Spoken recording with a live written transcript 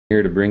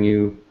here to bring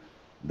you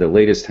the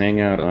latest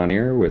hangout on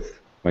air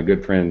with my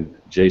good friend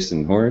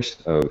Jason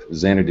Horejs of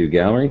Xanadu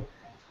Gallery.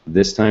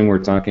 This time we're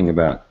talking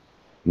about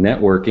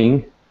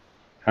networking,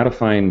 how to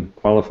find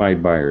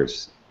qualified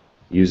buyers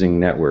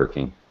using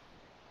networking.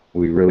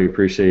 We really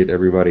appreciate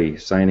everybody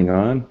signing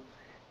on.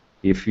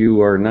 If you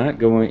are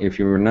not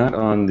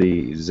on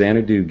the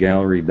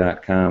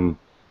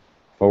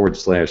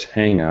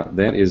xanadugallery.com/hangout,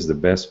 that is the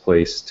best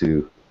place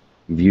to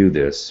view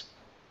this.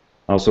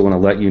 I also want to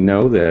let you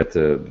know that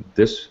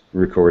this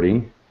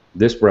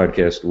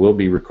broadcast will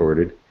be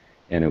recorded,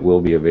 and it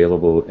will be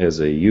available as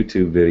a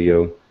YouTube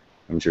video.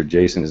 I'm sure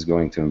Jason is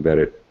going to embed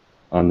it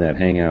on that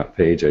Hangout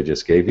page I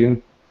just gave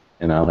you,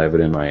 and I'll have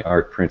it in my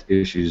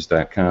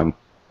artprintissues.com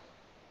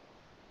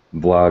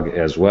blog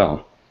as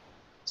well.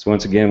 So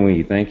once again,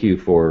 we thank you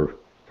for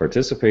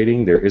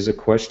participating. There is a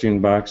question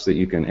box that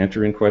you can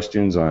enter in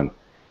questions on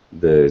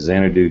the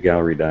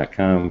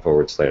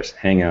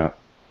xanadugallery.com/hangout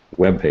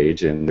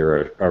webpage, and there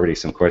are already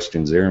some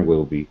questions there, and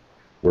we'll be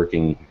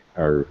working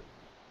our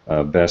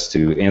best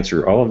to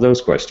answer all of those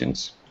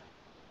questions.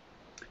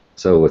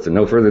 So with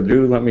no further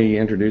ado, let me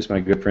introduce my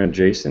good friend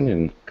Jason,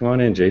 and come on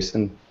in,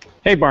 Jason.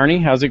 Hey Barney,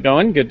 how's it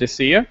going? Good to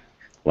see you.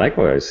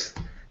 Likewise.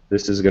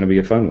 This is going to be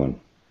a fun one.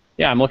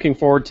 Yeah, I'm looking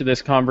forward to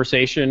this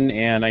conversation,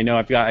 and I know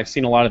I've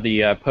seen a lot of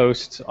the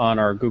posts on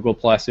our Google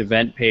Plus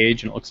event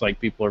page, and it looks like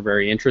people are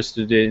very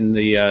interested in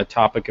the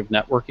topic of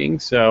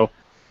networking. So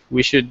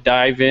we should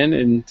dive in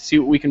and see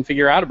what we can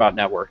figure out about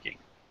networking.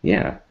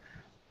 Yeah,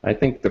 I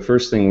think the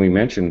first thing we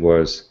mentioned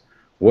was,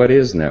 what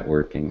is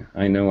networking?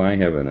 I know I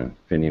have an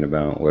opinion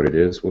about what it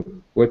is.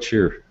 What's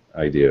your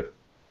idea?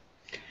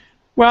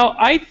 Well,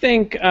 I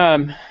think,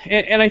 and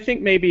I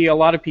think maybe a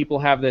lot of people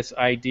have this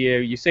idea,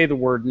 you say the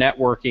word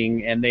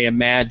networking and they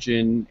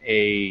imagine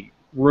a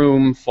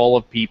room full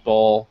of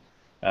people,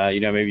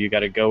 maybe you got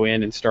to go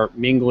in and start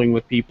mingling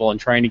with people and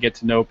trying to get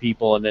to know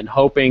people, and then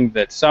hoping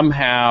that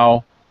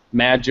somehow,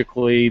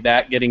 magically,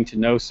 that getting to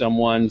know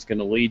someone's going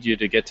to lead you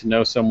to get to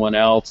know someone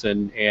else,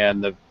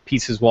 and the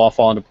pieces will all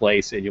fall into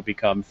place and you'll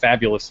become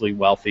fabulously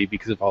wealthy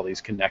because of all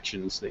these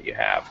connections that you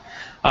have.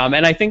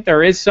 And I think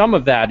there is some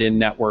of that in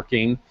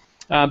networking.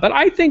 But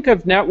I think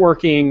of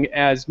networking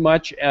as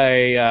much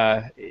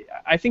I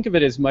think of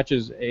it as much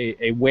as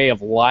a way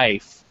of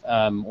life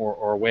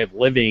or a way of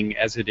living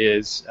as it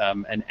is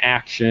an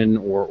action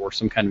or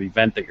some kind of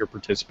event that you're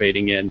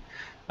participating in.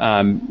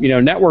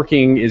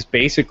 Networking is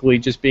basically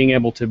just being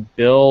able to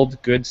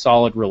build good,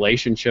 solid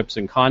relationships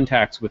and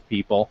contacts with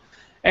people,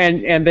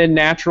 and then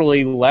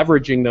naturally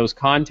leveraging those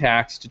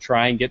contacts to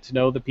try and get to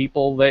know the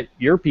people that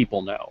your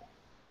people know.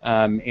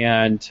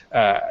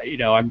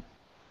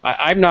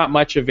 I'm not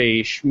much of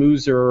a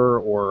schmoozer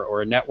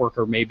or a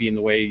networker, maybe in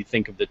the way you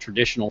think of the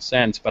traditional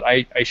sense, but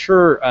I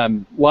sure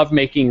love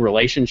making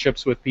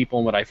relationships with people,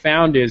 and what I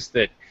found is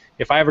that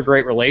if I have a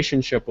great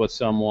relationship with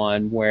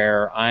someone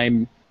where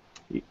I'm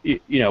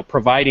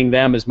providing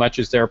them as much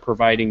as they're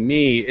providing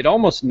me, it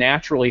almost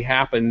naturally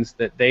happens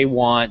that they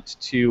want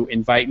to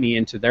invite me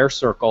into their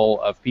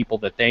circle of people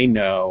that they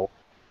know.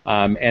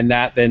 And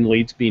that then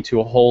leads me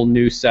to a whole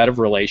new set of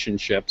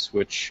relationships,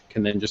 which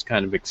can then just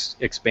kind of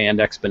expand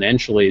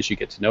exponentially as you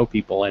get to know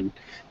people. And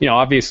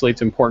obviously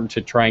it's important to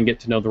try and get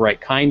to know the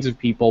right kinds of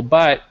people,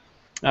 but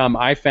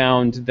I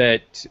found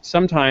that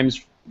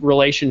sometimes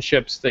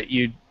relationships that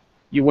you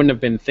wouldn't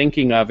have been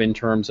thinking of in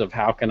terms of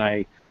how can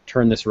I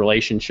turn this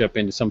relationship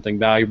into something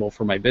valuable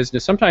for my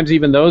business, sometimes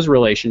even those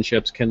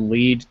relationships can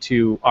lead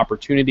to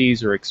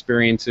opportunities or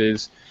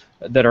experiences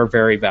that are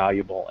very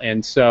valuable.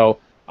 And so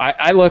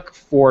I look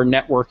for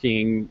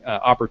networking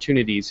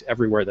opportunities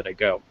everywhere that I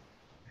go.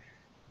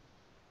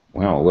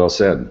 Wow, well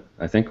said.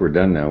 I think we're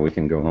done now. We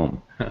can go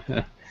home.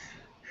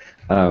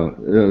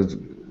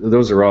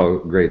 Those are all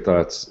great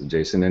thoughts,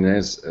 Jason. And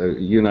as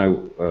you and I,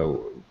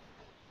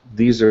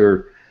 these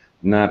are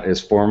not as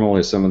formal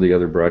as some of the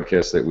other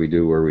broadcasts that we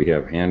do where we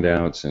have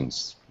handouts and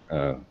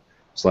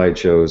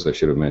slideshows. I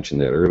should have mentioned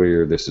that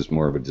earlier. This is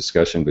more of a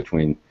discussion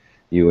between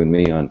you and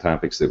me on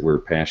topics that we're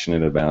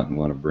passionate about and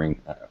want to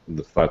bring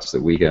the thoughts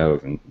that we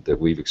have and that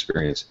we've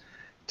experienced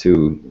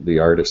to the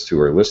artists who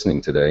are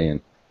listening today.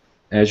 And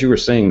as you were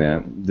saying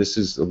that, this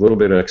is a little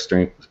bit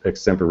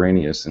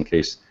extemporaneous in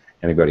case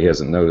anybody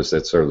hasn't noticed.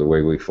 That's sort of the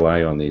way we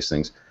fly on these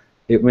things.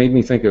 It made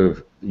me think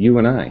of you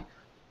and I,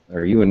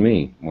 or you and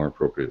me more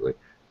appropriately.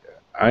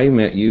 I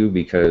met you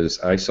because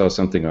I saw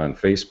something on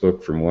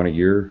Facebook from one of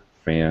your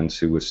fans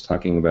who was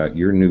talking about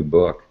your new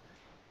book,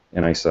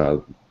 and I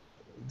saw,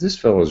 this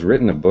fellow's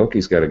written a book,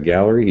 he's got a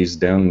gallery, he's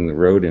down the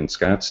road in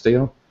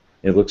Scottsdale,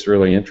 it looks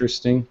really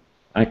interesting.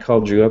 I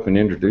called you up and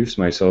introduced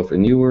myself,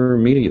 and you were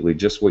immediately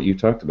just what you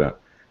talked about,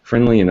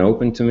 friendly and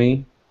open to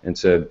me, and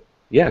said,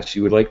 yes,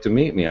 you would like to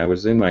meet me. I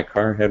was in my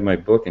car, had my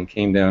book, and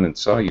came down and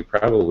saw you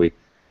probably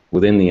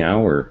within the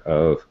hour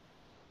of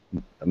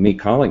me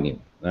calling you.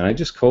 And I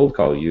just cold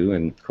call you,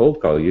 and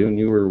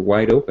you were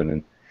wide open,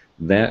 and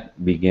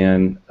that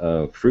began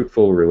a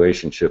fruitful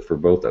relationship for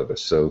both of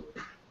us. So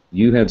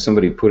you had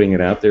somebody putting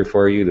it out there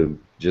for you to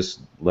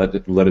just let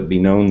it be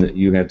known that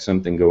you had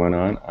something going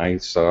on. I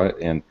saw it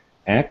and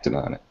acted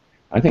on it.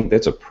 I think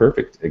that's a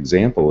perfect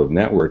example of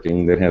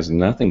networking that has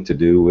nothing to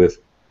do with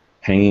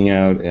hanging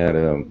out at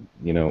a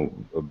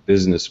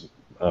business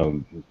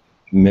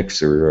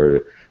mixer or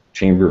a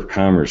Chamber of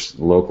Commerce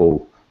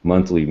local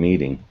monthly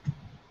meeting.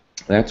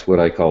 That's what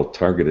I call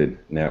targeted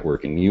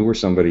networking. You were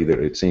somebody that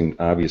it seemed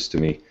obvious to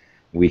me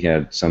we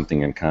had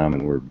something in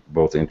common. We're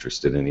both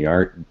interested in the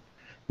art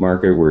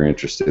market. We're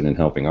interested in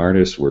helping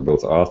artists. We're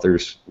both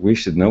authors. We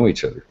should know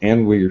each other.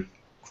 And we're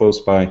close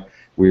by.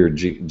 We're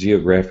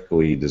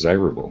geographically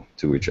desirable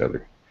to each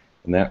other.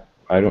 And that,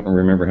 I don't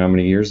remember how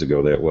many years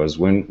ago that was.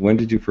 When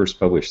did you first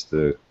publish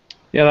the...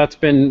 Yeah, it's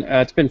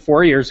been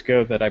 4 years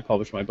ago that I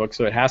published my book,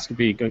 so it has to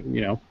be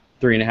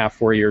 3.5,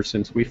 4 years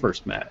since we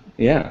first met.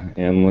 Yeah,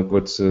 and look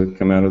what's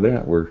come out of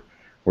that.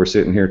 We're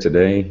sitting here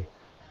today.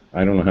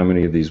 I don't know how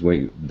many of these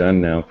we've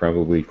done now,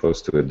 probably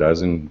close to a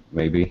dozen,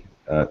 maybe.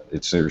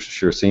 It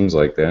sure seems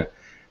like that.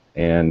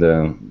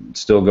 And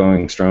still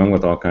going strong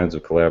with all kinds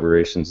of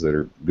collaborations that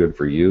are good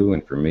for you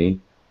and for me.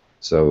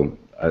 So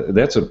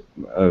that's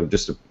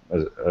just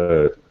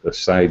a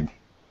side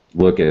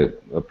look at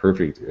a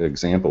perfect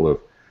example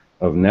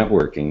of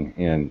networking.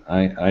 And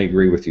I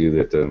agree with you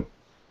that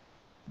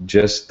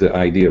just the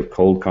idea of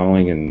cold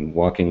calling and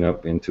walking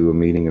up into a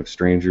meeting of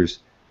strangers,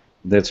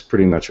 that's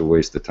pretty much a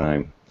waste of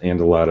time and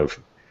a lot of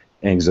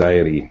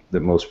anxiety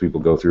that most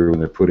people go through when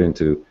they're put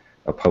into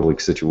a public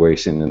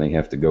situation and they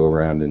have to go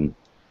around and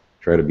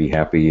try to be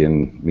happy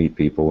and meet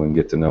people and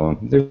get to know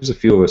them. There's a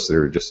few of us that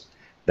are just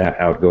that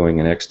outgoing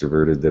and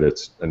extroverted that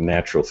it's a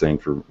natural thing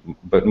for,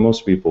 but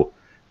most people,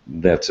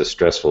 that's a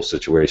stressful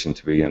situation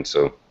to be in.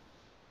 So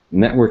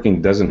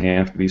networking doesn't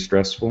have to be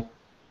stressful.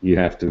 You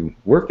have to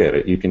work at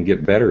it. You can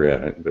get better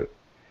at it. But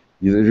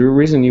the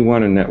reason you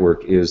want to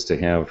network is to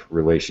have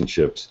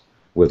relationships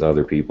with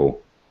other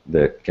people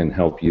that can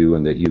help you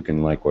and that you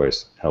can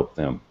likewise help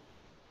them.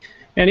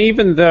 And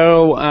even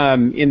though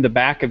in the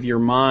back of your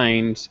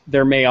mind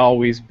there may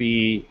always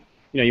be,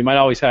 you might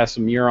always have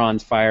some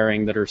neurons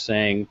firing that are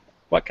saying,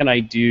 what can I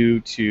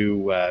do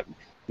to,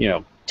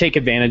 take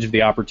advantage of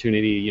the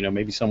opportunity?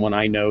 Maybe someone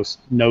I know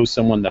knows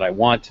someone that I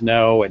want to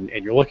know, and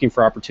you're looking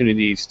for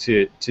opportunities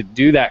to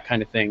do that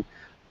kind of thing.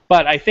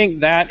 But I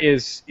think that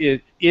is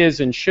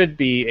and should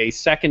be a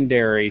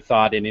secondary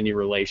thought in any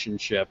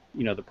relationship.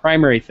 The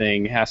primary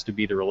thing has to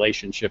be the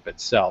relationship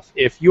itself.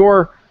 If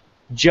you're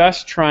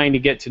just trying to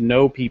get to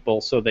know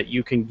people so that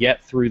you can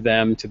get through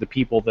them to the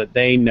people that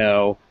they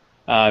know,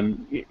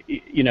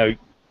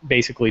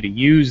 basically to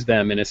use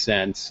them in a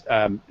sense,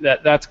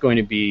 that's going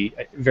to be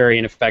very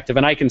ineffective.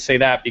 And I can say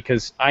that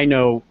because I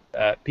know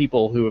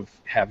people who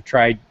have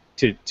tried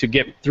to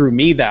get through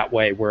me that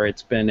way, where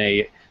it's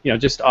been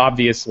just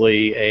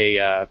obviously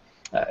a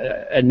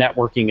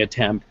networking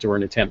attempt or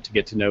an attempt to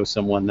get to know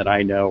someone that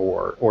I know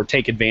or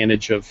take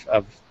advantage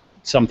of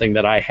something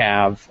that I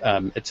have,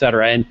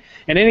 etc. And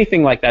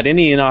anything like that,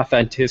 any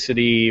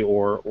inauthenticity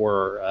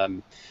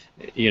or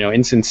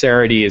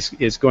insincerity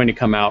is going to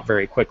come out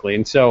very quickly.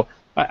 And so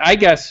I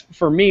guess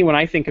for me, when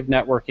I think of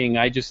networking,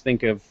 I just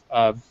think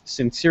of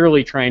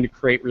sincerely trying to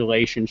create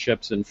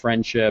relationships and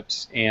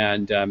friendships,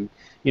 and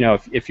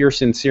if you're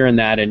sincere in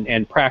that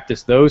and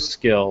practice those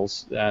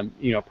skills,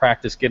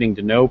 practice getting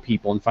to know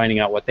people and finding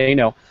out what they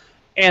know,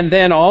 and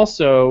then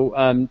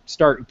also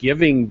start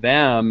giving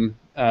them,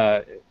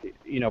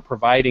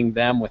 providing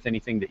them with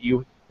anything that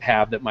you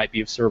have that might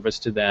be of service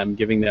to them,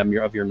 giving them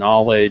of your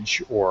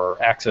knowledge or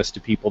access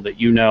to people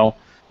that you know.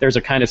 There's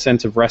a kind of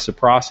sense of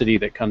reciprocity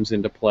that comes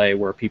into play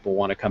where people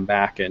want to come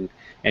back and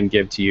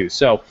give to you.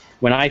 So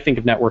when I think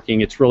of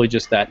networking, it's really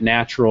just that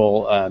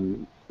natural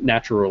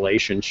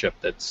relationship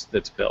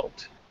that's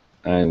built.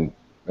 I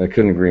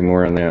couldn't agree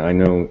more on that. I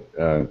know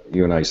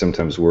you and I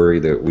sometimes worry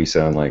that we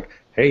sound like,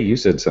 hey, you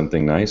said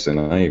something nice and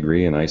I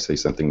agree, and I say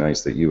something nice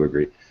that you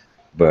agree.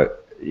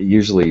 But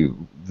usually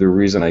the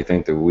reason I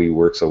think that we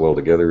work so well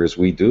together is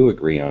we do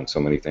agree on so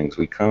many things.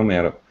 We come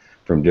at it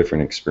from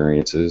different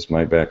experiences.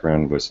 My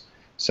background was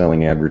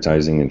selling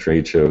advertising and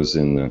trade shows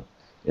in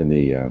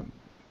the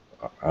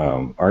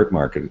art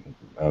market,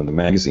 the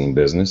magazine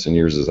business, and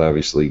yours is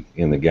obviously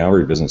in the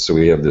gallery business. So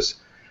we have this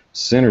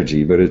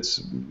synergy, but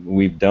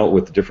we've dealt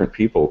with different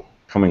people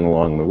coming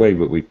along the way,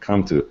 but we've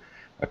come to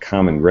a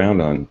common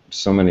ground on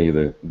so many of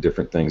the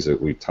different things that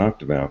we've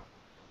talked about.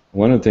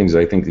 One of the things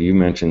I think that you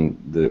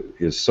mentioned that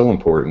is so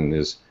important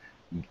is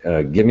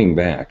giving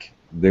back.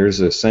 There's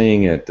a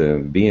saying at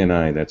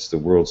BNI, that's the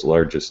world's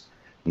largest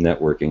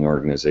networking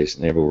organization.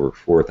 They have over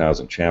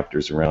 4,000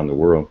 chapters around the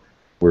world,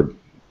 where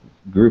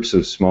groups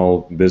of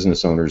small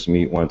business owners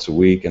meet once a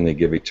week and they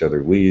give each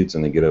other leads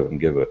and they get up and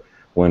give a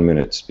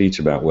 1-minute speech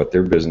about what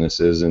their business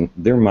is, and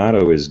their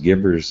motto is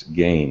givers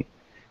gain.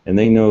 And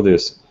they know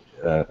this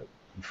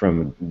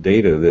from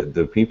data that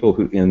the people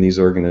who in these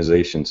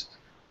organizations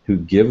who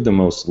give the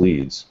most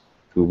leads,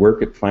 who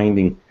work at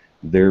finding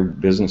their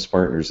business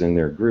partners in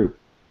their group,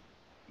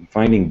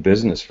 finding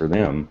business for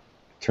them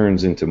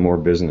turns into more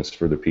business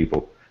for the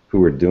people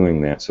who are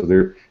doing that.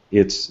 So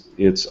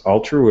it's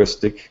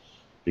altruistic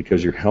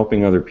because you're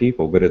helping other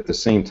people, but at the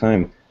same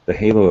time, the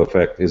halo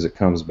effect is it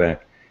comes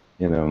back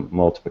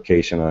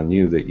multiplication on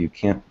you that you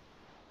can't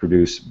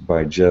produce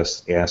by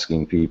just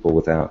asking people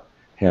without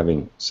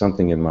having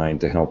something in mind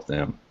to help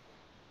them.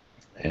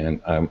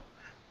 And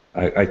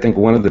I think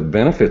one of the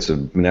benefits of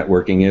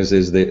networking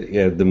is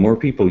that the more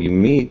people you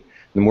meet,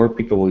 the more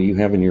people you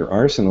have in your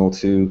arsenal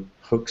to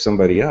hook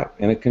somebody up.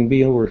 And it can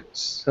be over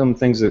some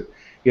things that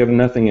you have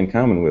nothing in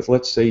common with.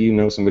 Let's say you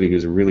know somebody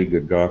who's a really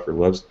good golfer,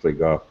 loves to play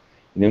golf,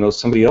 and you know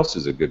somebody else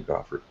is a good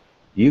golfer.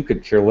 You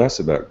could care less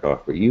about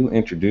golf, but you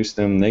introduce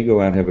them, they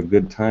go out and have a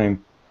good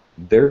time.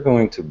 They're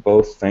going to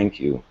both thank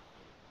you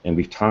and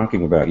be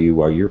talking about you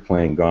while you're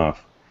playing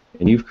golf.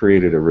 And you've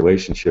created a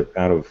relationship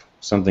out of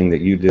something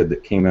that you did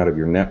that came out of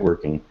your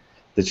networking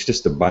that's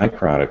just a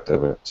byproduct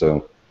of it.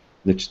 So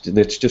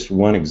that's just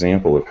one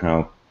example of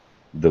how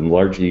the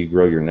larger you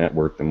grow your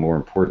network, the more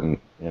important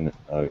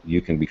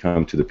you can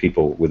become to the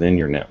people within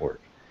your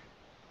network.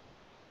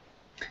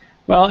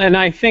 Well, and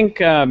I think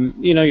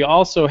you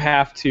also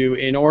have to,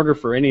 in order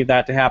for any of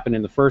that to happen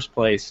in the first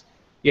place,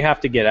 you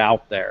have to get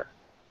out there.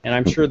 And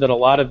I'm sure that a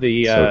lot of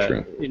the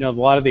a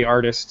lot of the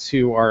artists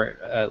who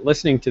are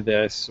listening to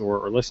this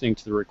or listening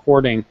to the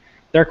recording,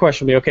 their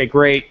question will be, okay,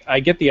 great, I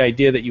get the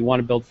idea that you want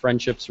to build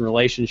friendships and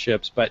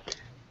relationships, but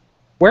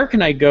where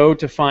can I go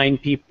to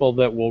find people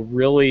that will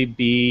really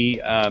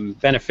be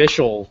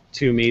beneficial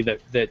to me,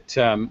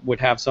 that would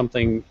have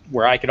something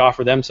where I could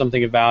offer them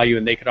something of value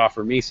and they could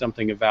offer me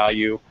something of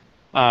value?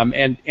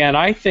 And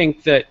I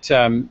think that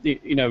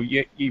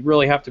you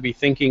really have to be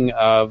thinking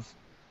of,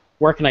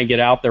 where can I get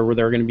out there where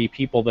there are going to be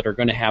people that are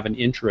going to have an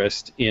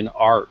interest in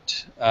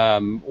art,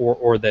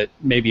 or that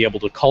may be able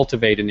to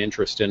cultivate an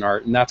interest in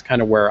art, and that's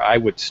kind of where I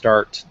would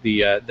start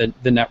the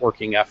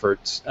networking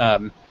efforts.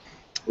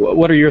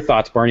 What are your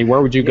thoughts, Barney?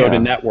 Where would you go to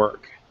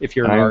network if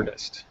you're an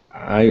artist?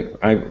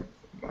 I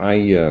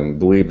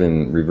believe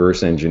in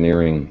reverse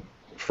engineering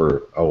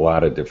for a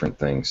lot of different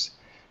things,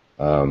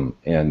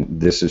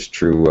 and this is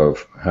true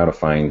of how to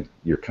find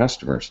your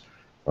customers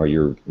or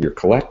your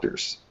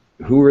collectors.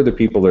 Who are the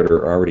people that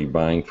are already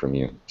buying from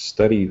you?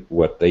 Study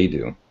what they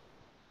do.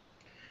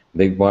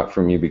 They bought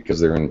from you because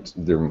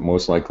they're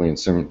most likely in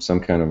some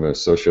kind of a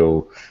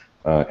social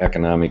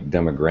economic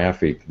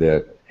demographic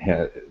that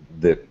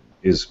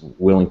is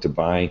willing to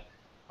buy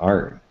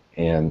art,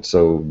 and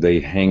so they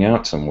hang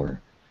out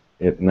somewhere.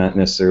 Not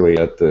necessarily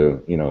at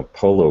the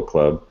polo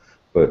club,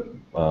 but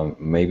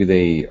maybe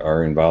they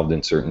are involved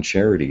in certain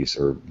charities,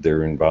 or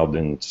they're involved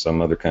in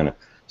some other kind of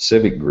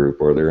civic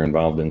group, or they're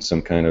involved in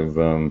some kind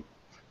of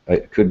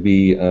it could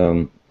be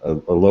a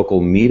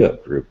local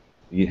meetup group.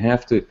 You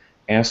have to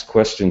ask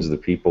questions of the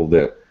people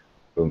that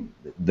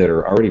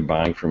are already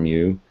buying from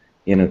you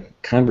in a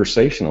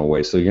conversational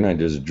way, so you're not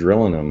just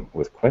drilling them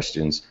with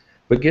questions,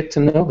 but get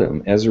to know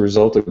them. As a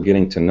result of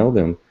getting to know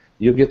them,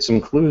 you'll get some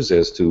clues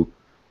as to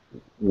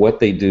what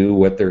they do,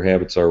 what their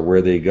habits are,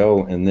 where they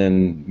go, and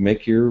then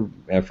make your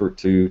effort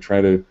to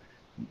try to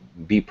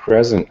be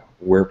present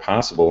where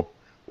possible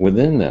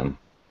within them.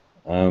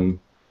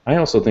 I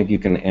also think you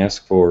can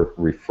ask for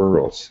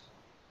referrals.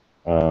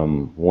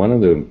 One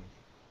of the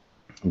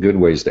good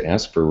ways to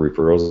ask for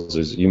referrals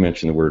is, you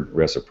mentioned the word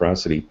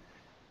reciprocity.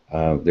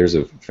 There's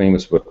a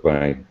famous book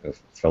by a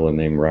fellow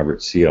named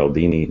Robert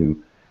Cialdini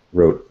who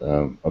wrote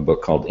a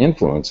book called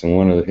Influence, and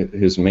one of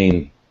his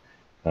main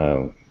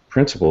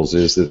principles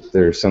is that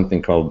there's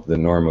something called the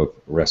norm of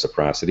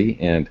reciprocity,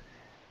 and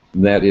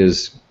that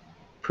is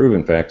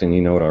proven fact, and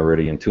you know it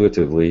already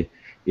intuitively.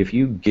 If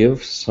you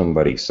give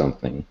somebody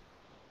something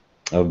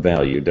of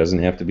value, it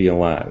doesn't have to be a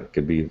lot, it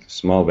could be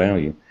small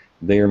value,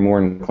 they are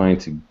more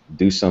inclined to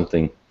do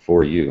something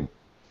for you.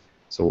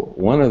 So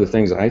one of the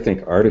things I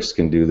think artists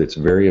can do that's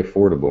very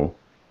affordable,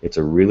 it's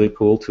a really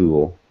cool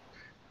tool,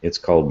 it's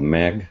called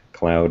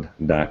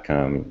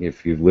magcloud.com.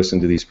 If you've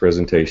listened to these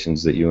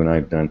presentations that you and I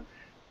have done,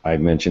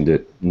 I've mentioned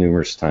it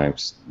numerous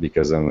times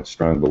because I'm a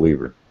strong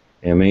believer.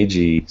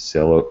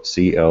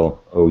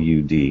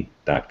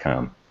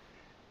 magcloud.com.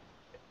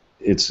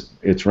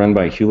 It's run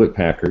by Hewlett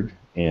Packard,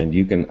 and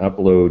you can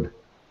upload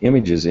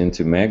images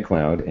into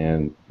MagCloud,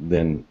 and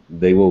then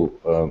they will,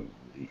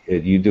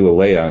 you do a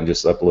layout and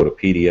just upload a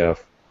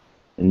PDF,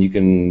 and you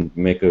can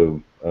make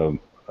a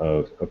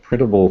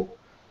printable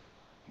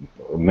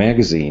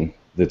magazine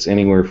that's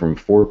anywhere from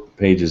 4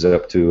 pages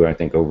up to, I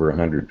think, over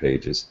 100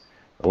 pages.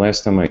 The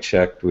last time I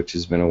checked, which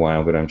has been a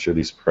while, but I'm sure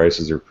these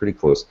prices are pretty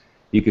close,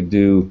 you could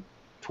do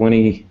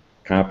 20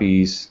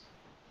 copies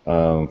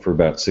for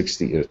about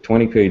 60, a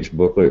 20-page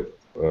booklet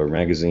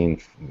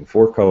magazine,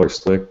 4-color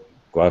slick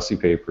glossy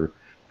paper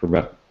for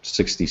about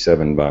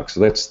 $67. So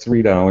that's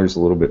 $3, a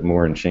little bit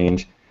more and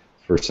change,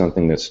 for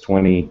something that's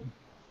 20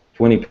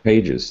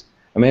 pages.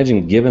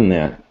 Imagine giving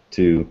that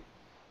to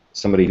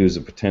somebody who's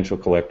a potential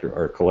collector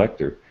or a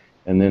collector,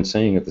 and then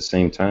saying at the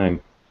same time,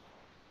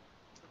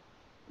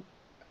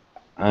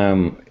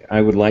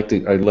 I'd like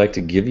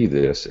to give you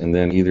this, and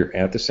then either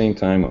at the same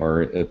time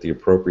or at the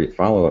appropriate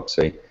follow-up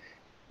say,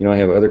 I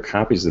have other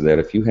copies of that.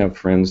 If you have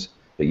friends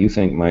that you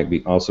think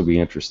might also be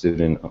interested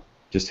in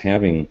just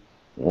having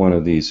one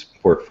of these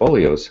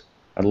portfolios,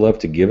 I'd love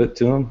to give it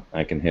to them.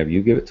 I can have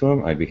you give it to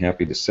them. I'd be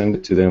happy to send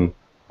it to them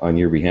on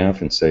your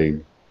behalf and say,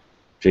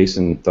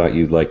 Jason thought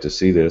you'd like to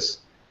see this,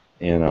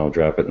 and I'll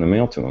drop it in the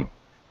mail to them.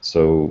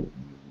 So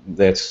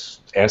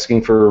that's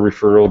asking for a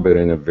referral, but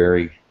in a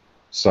very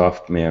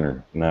soft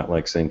manner, not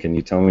like saying, can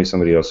you tell me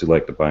somebody else who'd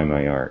like to buy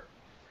my art,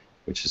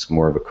 which is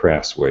more of a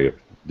crass way of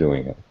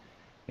doing it.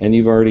 And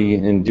you've already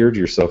endeared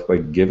yourself by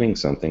giving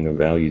something of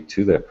value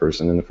to that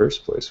person in the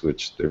first place,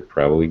 which they're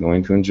probably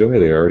going to enjoy.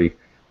 They already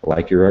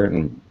like your art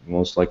and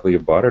most likely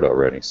have bought it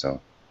already.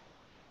 So.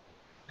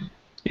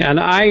 Yeah, and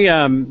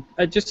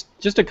I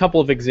just a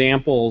couple of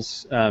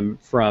examples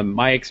from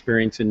my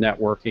experience in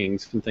networking,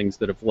 some things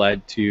that have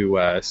led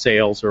to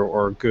sales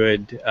or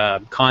good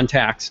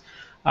contacts.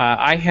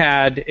 I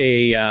had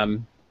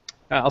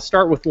I'll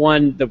start with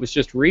one that was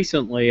just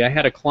recently. I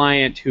had a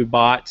client who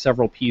bought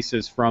several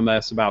pieces from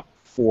us about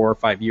 4 or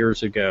 5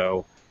 years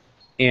ago,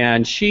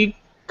 and she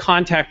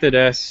contacted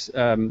us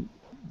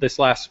this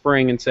last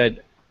spring and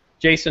said,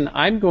 Jason,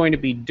 I'm going to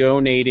be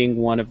donating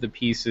one of the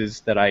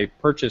pieces that I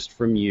purchased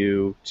from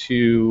you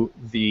to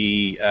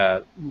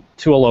a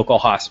local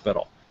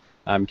hospital.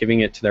 I'm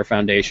giving it to their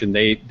foundation.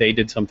 They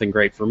did something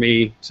great for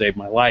me, saved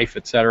my life,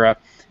 etc.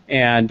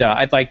 And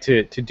I'd like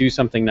to do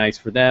something nice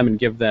for them and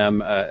give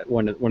them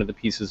one of the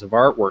pieces of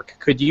artwork.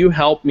 Could you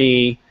help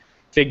me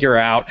figure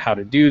out how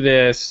to do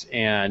this?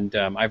 And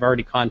I've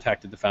already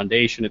contacted the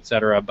foundation,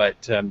 etc.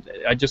 But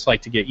I'd just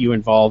like to get you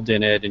involved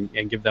in it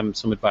and give them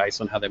some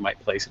advice on how they might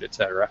place it,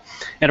 etc.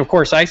 And of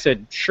course, I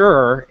said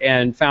sure,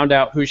 and found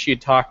out who she had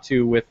talked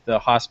to with the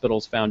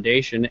hospital's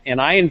foundation. And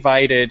I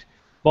invited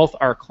both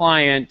our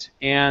client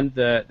and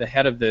the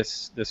head of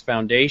this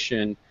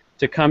foundation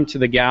to come to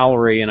the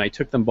gallery, and I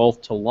took them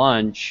both to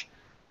lunch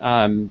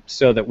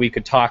so that we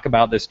could talk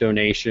about this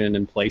donation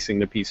and placing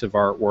the piece of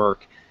artwork.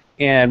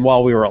 And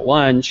while we were at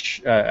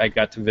lunch, I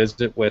got to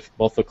visit with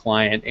both the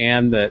client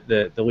and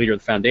the leader of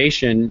the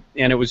foundation,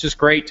 and it was just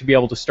great to be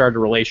able to start a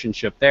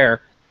relationship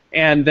there.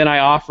 And then I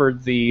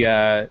offered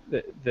the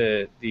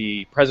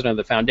president of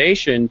the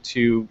foundation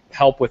to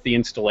help with the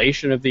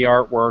installation of the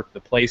artwork,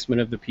 the placement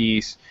of the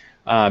piece,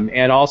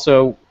 and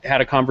also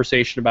had a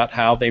conversation about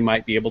how they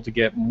might be able to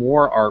get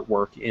more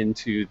artwork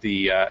into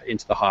the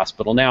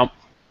hospital. Now,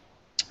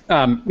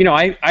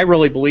 I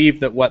really believe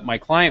that what my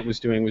client was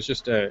doing was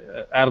just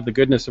out of the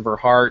goodness of her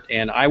heart,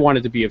 and I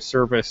wanted to be of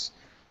service,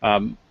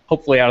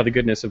 hopefully out of the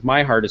goodness of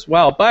my heart as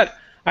well. But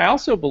I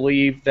also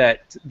believe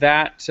that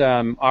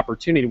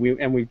opportunity,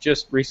 we've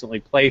just recently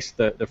placed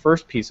the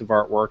first piece of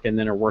artwork and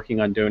then are working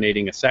on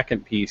donating a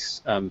second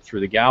piece through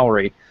the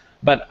gallery.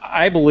 But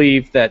I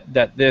believe that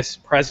this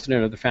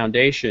president of the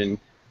foundation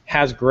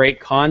has great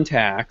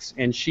contacts,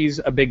 and she's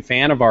a big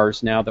fan of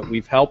ours now that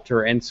we've helped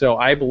her. And so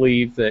I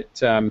believe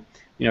that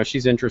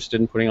she's interested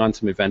in putting on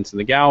some events in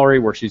the gallery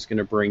where she's going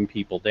to bring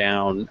people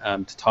down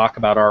to talk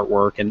about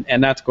artwork,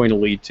 and that's going to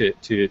lead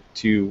to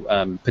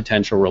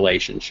potential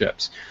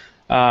relationships.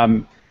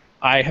 I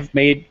have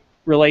made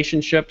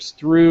relationships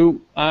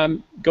through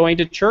going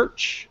to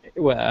church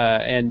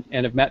and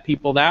have met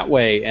people that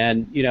way,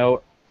 and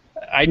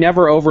I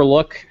never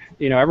overlook.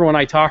 Everyone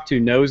I talk to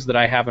knows that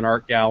I have an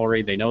art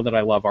gallery. They know that I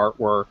love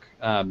artwork,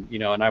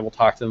 and I will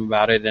talk to them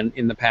about it. And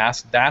in the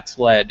past, that's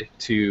led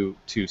to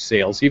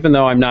sales, even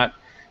though I'm not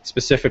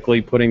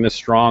specifically putting the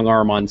strong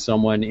arm on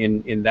someone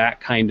in that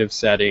kind of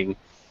setting.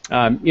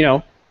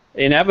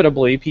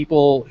 Inevitably,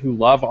 people who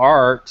love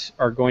art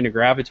are going to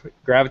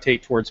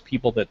gravitate towards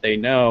people that they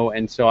know,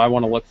 and so I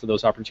want to look for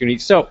those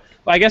opportunities. So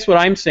I guess what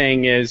I'm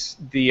saying is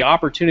the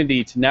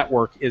opportunity to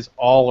network is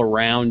all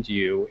around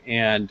you,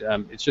 and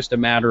it's just a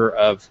matter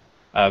of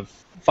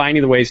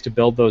finding the ways to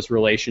build those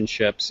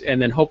relationships,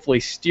 and then hopefully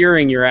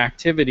steering your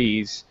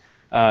activities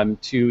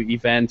to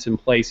events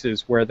and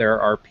places where there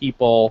are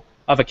people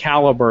of a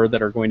caliber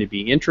that are going to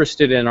be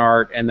interested in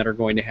art and that are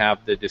going to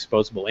have the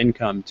disposable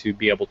income to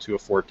be able to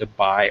afford to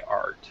buy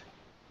art.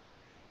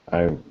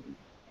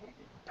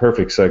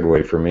 Perfect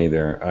segue for me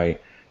there.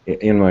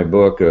 In my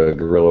book,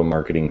 Guerrilla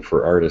Marketing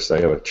for Artists,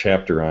 I have a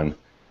chapter on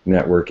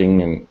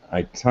networking, and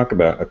I talk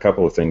about a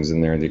couple of things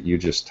in there that you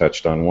just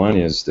touched on. One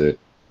is that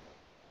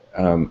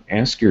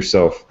ask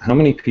yourself, how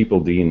many people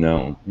do you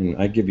know? And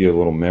I give you a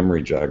little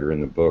memory jogger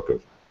in the book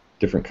of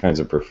different kinds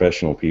of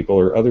professional people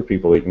or other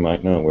people that you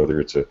might know, whether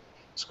it's a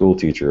school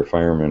teacher, a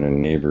fireman, a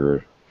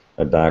neighbor,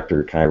 a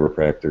doctor,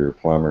 chiropractor,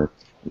 plumber.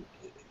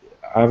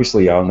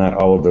 Obviously, not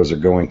all of those are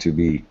going to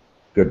be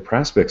good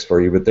prospects for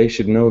you, but they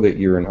should know that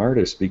you're an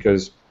artist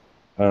because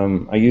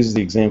I use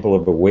the example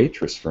of a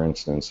waitress, for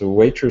instance. A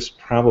waitress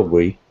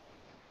probably,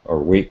 or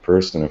wait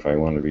person if I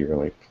want to be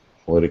really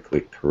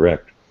politically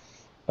correct,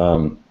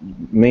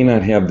 may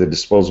not have the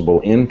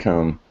disposable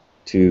income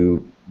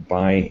to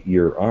buy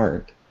your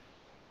art,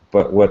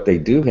 but what they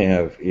do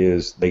have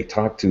is they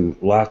talk to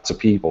lots of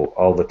people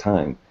all the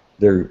time.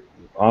 They're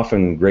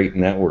often great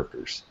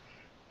networkers,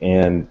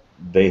 and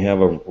they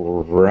have a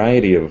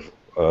variety of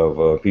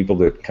people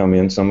that come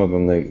in. Some of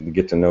them they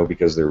get to know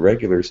because they're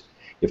regulars.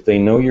 If they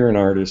know you're an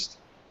artist,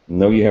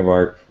 know you have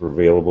art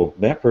available,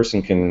 that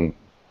person can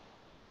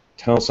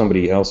tell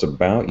somebody else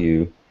about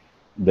you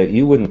that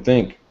you wouldn't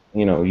think,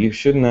 you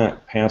should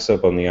not pass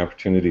up on the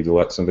opportunity to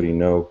let somebody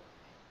know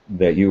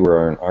that you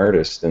are an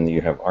artist and that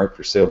you have art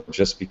for sale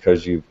just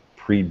because you've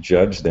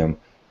prejudged them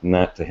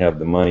not to have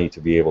the money to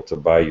be able to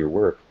buy your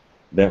work.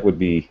 That would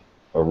be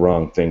a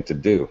wrong thing to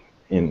do.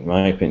 In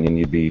my opinion,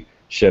 you'd be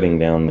shutting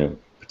down the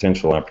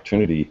potential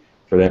opportunity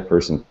for that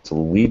person to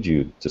lead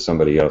you to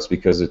somebody else,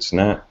 because it's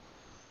not.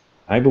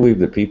 I believe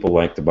that people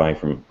like to buy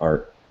from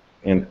art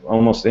and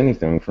almost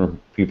anything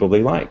from people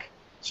they like.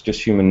 It's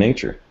just human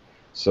nature.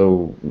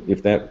 So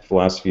if that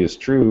philosophy is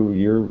true,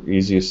 your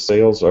easiest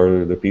sales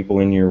are the people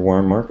in your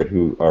warm market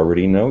who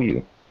already know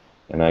you.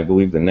 And I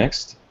believe the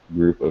next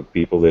group of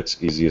people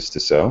that's easiest to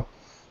sell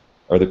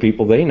are the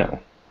people they know.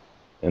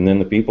 And then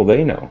the people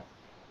they know.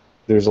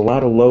 There's a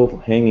lot of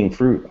low-hanging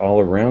fruit all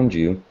around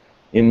you.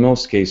 In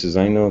most cases,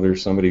 I know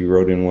there's somebody who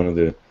wrote in one of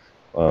the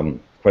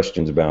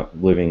questions about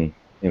living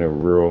in a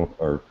rural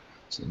or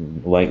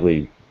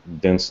lightly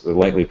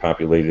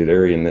populated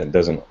area, and that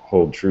doesn't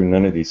hold true.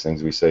 None of these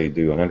things we say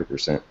do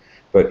 100%.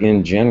 But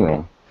in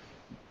general,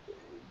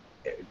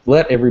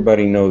 let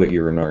everybody know that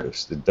you're an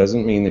artist. It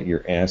doesn't mean that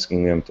you're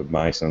asking them to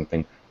buy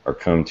something or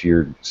come to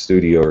your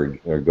studio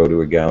or go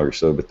to a gallery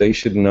show, but they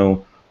should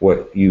know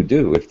what you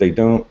do. If they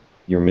don't,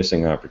 you're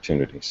missing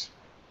opportunities.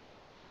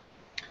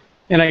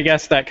 And I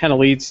guess that kind of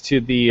leads to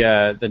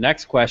the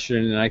next question,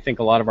 and I think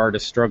a lot of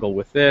artists struggle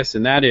with this,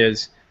 and that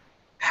is,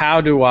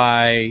 how do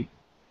I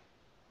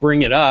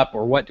bring it up,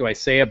 or what do I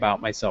say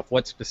about myself?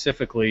 What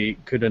specifically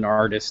could an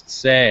artist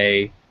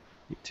say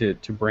to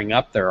bring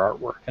up their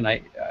artwork? And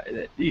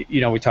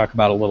we talk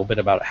about a little bit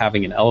about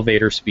having an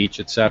elevator speech,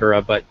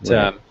 etc. But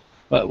right.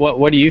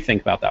 What do you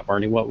think about that,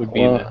 Barney? What would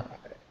be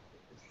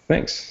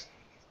Thanks.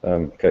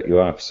 Cut you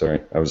off.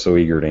 Sorry, I was so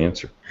eager to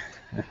answer.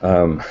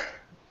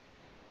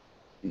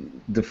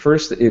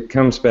 It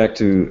comes back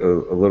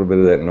to a little bit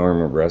of that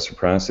norm of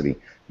reciprocity.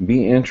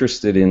 Be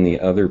interested in the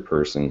other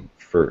person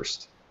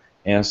first.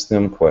 Ask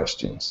them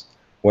questions.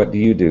 What do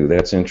you do?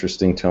 That's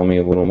interesting. Tell me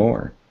a little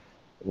more.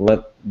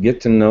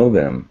 Get to know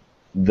them.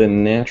 The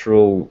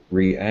natural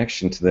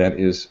reaction to that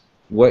is,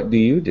 what do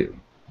you do?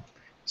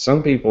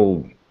 Some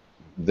people,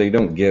 they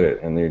don't get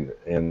it,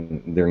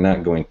 and they're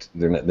not going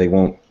to. They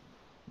won't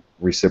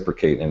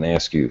reciprocate and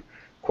ask you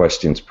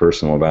questions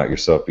personal about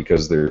yourself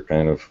because they're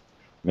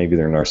maybe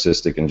they're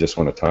narcissistic and just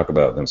want to talk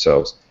about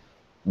themselves.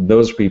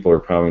 Those people are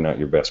probably not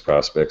your best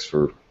prospects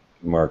for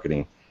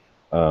marketing,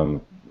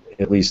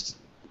 at least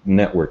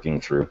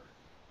networking through.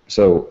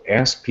 So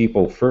ask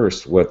people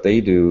first what they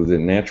do. The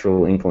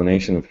natural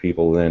inclination of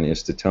people then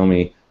is to tell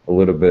me a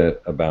little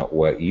bit about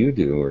what you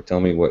do, or tell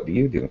me what do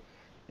you do.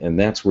 And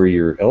that's where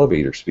your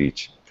elevator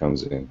speech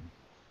comes in.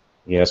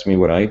 You ask me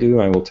what I do,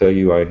 I will tell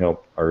you I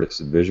help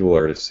visual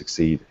artists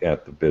succeed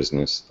at the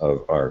business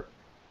of art.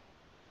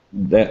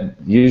 That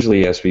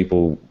usually asks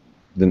people,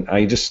 then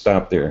I just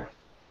stop there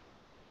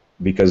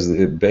because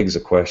it begs a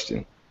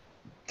question.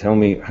 Tell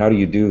me, how do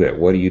you do that?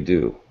 What do you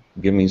do?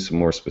 Give me some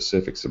more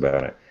specifics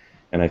about it.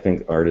 And I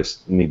think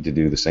artists need to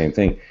do the same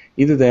thing.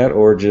 Either that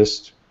or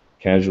just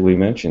casually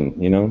mention,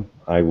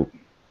 I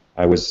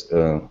was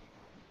on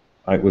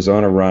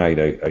a ride.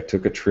 I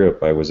took a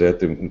trip. I was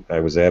at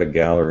a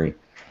gallery.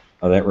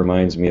 That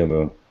reminds me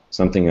of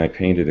something I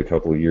painted a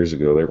couple of years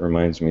ago. That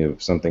reminds me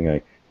of something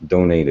I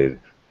donated.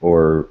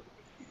 Or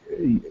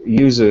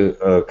use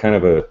a kind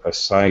of a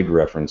side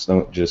reference.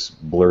 Don't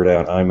just blurt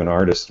out, I'm an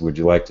artist, would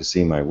you like to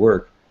see my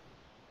work?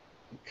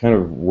 Kind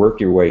of work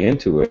your way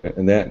into it.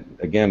 And that,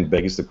 again,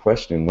 begs the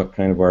question, what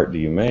kind of art do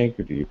you make?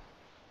 Or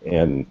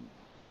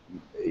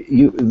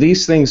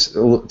these things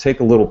take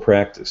a little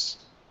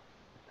practice.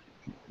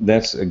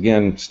 That's,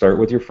 again, start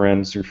with your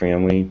friends, your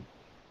family,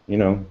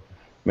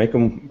 make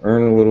them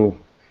earn a little.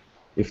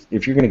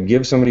 If you're going to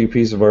give somebody a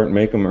piece of art,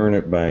 make them earn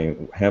it by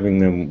having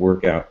them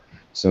work out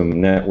some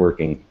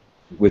networking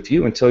with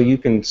you until you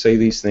can say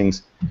these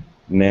things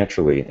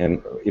naturally.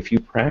 And if you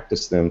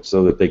practice them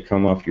so that they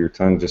come off your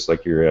tongue just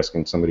like you're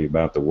asking somebody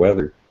about the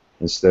weather,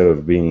 instead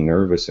of being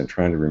nervous and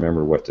trying to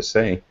remember what to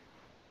say,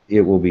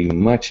 it will be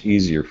much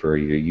easier for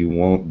you. You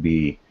won't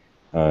be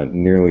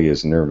nearly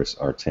as nervous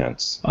or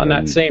tense. On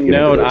that same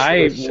note,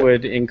 I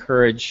would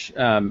encourage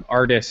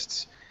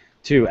artists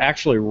to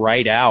actually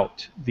write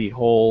out the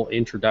whole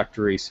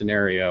introductory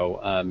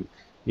scenario.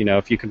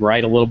 If you could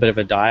write a little bit of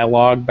a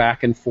dialogue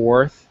back and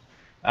forth,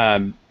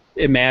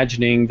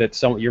 imagining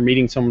that you're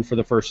meeting someone for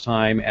the first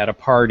time at a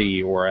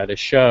party or at a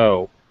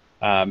show.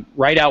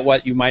 Write out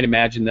what you might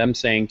imagine them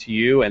saying to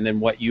you, and then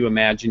what you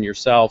imagine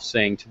yourself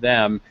saying to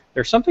them.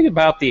 There's something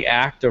about the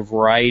act of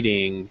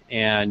writing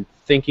and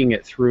thinking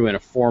it through in a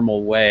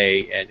formal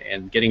way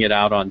and getting it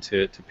out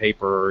onto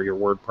paper or your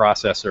word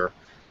processor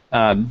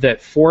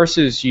that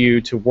forces you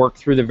to work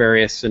through the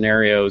various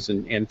scenarios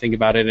and think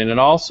about it. And it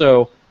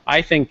also,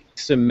 I think,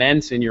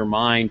 cements in your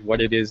mind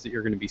what it is that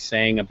you're going to be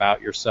saying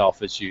about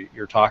yourself as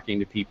you're talking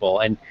to people,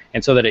 and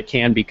so that it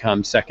can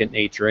become second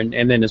nature.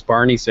 And then, as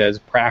Barney says,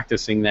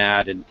 practicing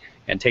that and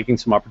taking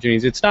some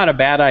opportunities. It's not a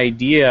bad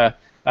idea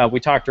We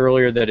talked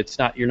earlier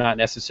that you're not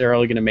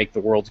necessarily going to make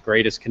the world's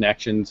greatest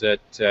connections at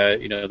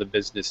the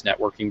business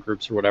networking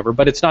groups or whatever,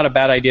 but it's not a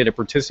bad idea to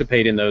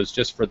participate in those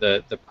just for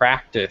the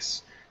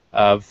practice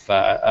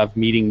of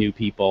meeting new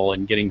people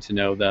and getting to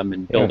know them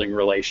and building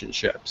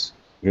relationships.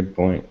 Good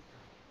point.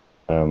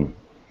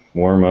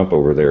 Warm up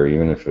over there,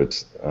 even if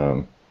it's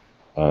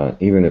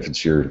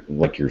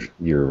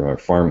your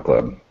farm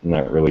club,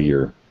 not really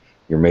your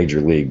major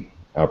league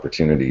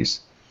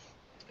opportunities.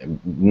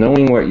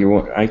 Knowing what you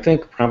want, I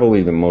think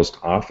probably the most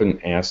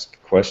often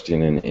asked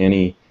question in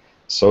any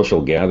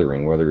social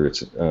gathering, whether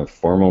it's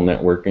formal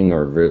networking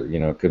or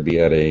it could be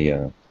at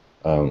a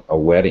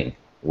wedding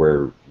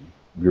where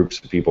groups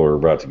of people are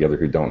brought together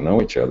who don't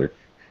know each other,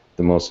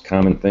 the most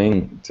common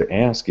thing to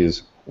ask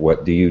is,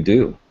 what do you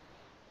do?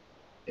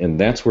 And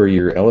that's where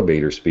your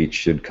elevator speech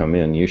should come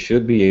in. You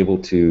should be able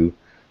to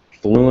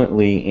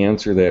fluently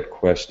answer that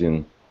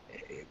question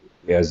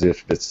as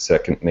if it's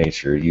second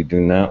nature. You do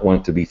not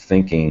want to be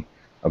thinking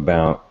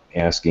about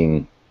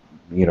asking,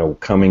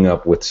 coming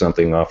up with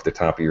something off the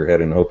top of your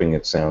head and hoping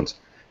it sounds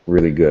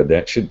really good.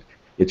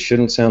 It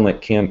shouldn't sound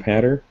like canned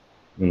patter.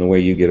 And the way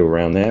you get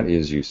around that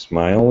is you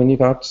smile when you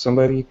talk to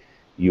somebody.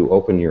 You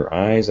open your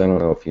eyes. I don't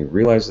know if you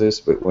realize this,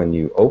 but when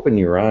you open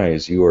your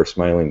eyes, you are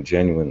smiling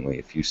genuinely.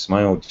 If you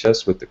smile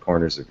just with the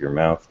corners of your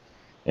mouth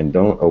and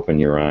don't open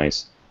your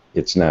eyes,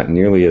 it's not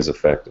nearly as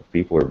effective.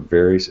 People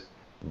are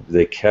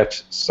they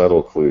catch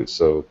subtle clues.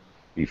 So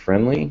be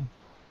friendly,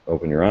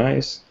 open your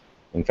eyes.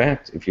 In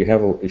fact, if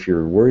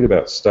you're worried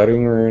about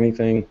stuttering or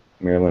anything,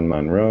 Marilyn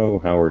Monroe,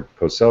 Howard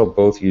Cosell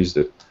both used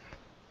a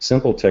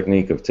simple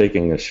technique of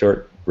taking a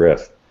short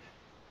breath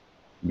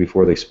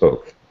before they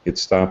spoke. It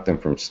stopped them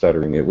from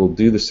stuttering. It will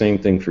do the same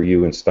thing for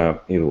you and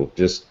it will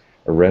just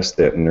arrest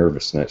that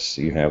nervousness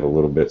you have a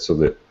little bit so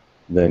that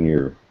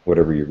then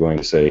whatever you're going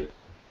to say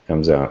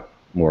comes out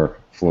more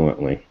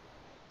fluently.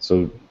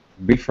 So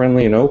be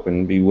friendly and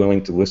open, be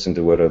willing to listen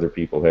to what other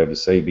people have to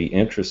say, be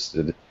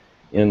interested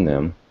in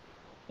them,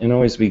 and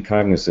always be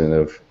cognizant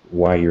of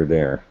why you're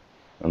there.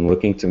 I'm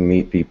looking to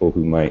meet people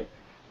who might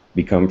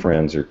become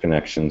friends or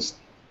connections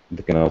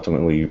that can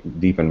ultimately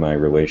deepen my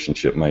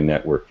relationship, my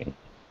networking,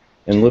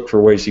 and look for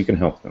ways you can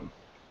help them.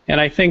 And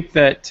I think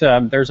that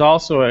there's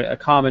also a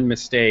common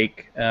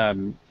mistake,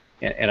 and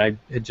I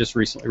had just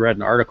recently read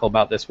an article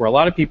about this, where a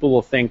lot of people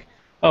will think,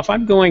 oh, if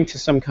I'm going to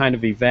some kind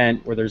of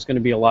event where there's going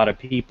to be a lot of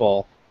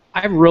people,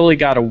 I've really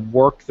got to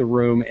work the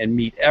room and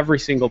meet every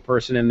single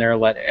person in there,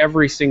 let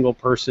every single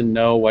person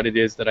know what it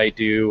is that I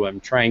do,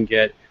 and try and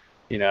get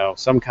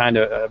some kind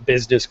of a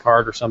business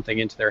card or something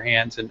into their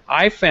hands. And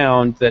I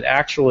found that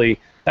actually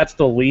that's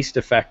the least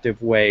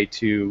effective way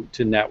to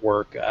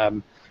network.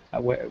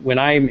 When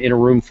I'm in a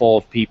room full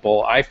of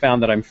people, I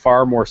found that I'm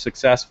far more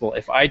successful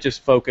if I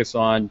just focus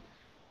on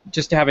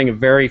just having a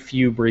very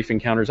few brief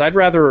encounters. I'd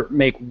rather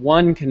make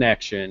one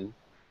connection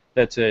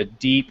that's a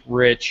deep,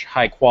 rich,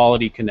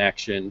 high-quality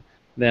connection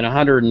than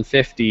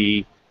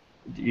 150,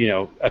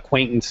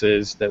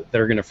 acquaintances that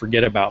they're going to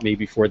forget about me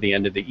before the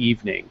end of the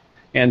evening.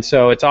 And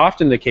so it's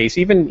often the case,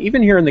 even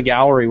here in the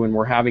gallery when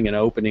we're having an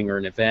opening or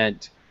an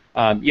event.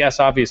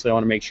 Yes, obviously I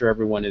want to make sure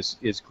everyone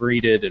is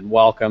greeted and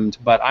welcomed,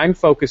 but I'm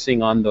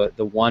focusing on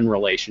the one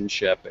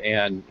relationship,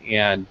 and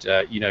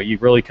you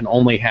really can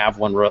only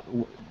have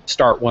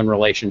start one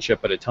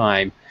relationship at a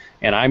time.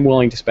 And I'm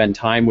willing to spend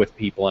time with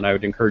people, and I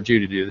would encourage you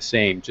to do the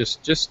same.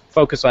 Just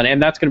focus on,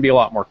 and that's going to be a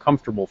lot more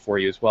comfortable for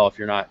you as well if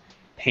you're not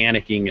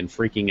panicking and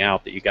freaking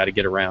out that you got to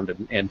get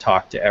around and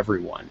talk to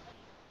everyone.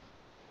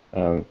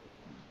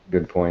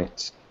 Good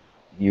points.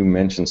 You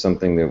mentioned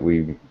something that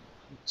we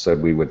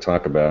said we would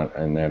talk about,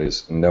 and that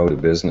is no to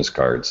business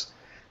cards.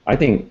 I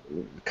think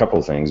a couple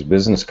of things.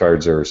 Business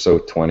cards are so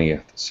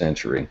 20th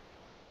century.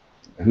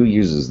 Who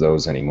uses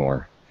those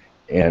anymore?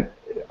 And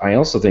I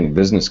also think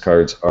business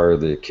cards are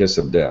the kiss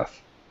of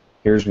death.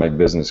 Here's my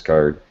business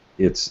card.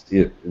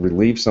 It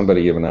relieves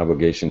somebody of an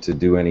obligation to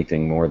do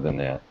anything more than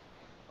that.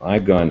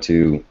 I've gone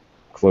to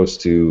close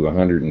to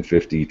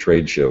 150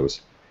 trade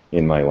shows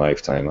in my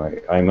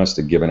lifetime. I must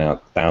have given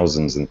out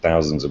thousands and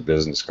thousands of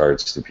business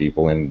cards to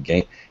people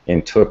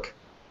and took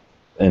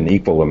an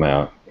equal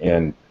amount.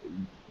 And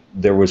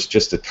there was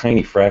just a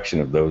tiny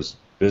fraction of those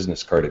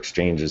business card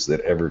exchanges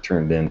that ever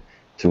turned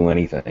into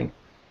anything.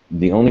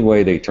 The only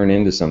way they turn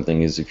into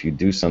something is if you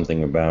do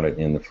something about it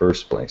in the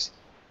first place.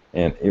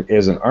 And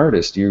as an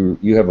artist, you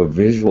have a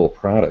visual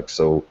product,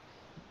 so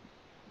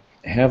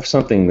have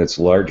something that's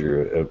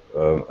larger,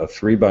 a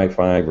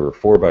 3x5 or a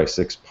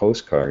 4x6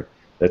 postcard.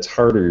 That's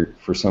harder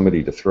for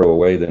somebody to throw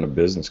away than a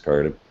business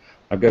card.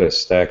 I've got a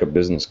stack of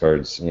business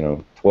cards,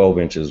 12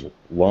 inches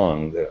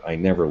long that I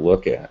never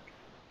look at.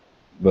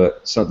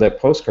 But so that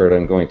postcard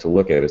I'm going to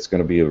look at, it's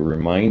going to be a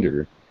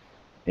reminder.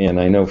 And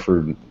I know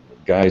for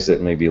guys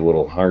that may be a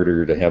little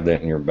harder to have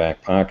that in your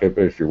back pocket,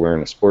 but if you're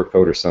wearing a sport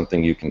coat or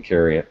something, you can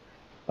carry it.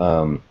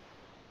 And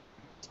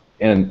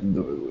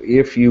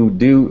if you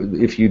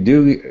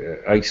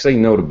do, I say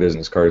no to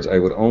business cards. I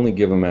would only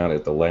give them out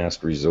at the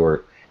last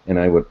resort. And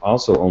I would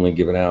also only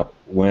give it out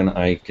when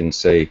I can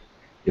say,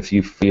 if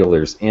you feel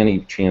there's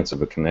any chance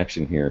of a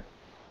connection here,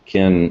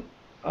 Can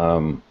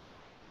um,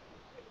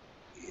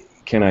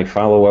 can I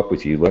follow up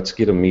with you? Let's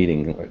get a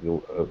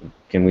meeting.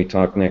 Can we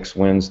talk next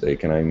Wednesday?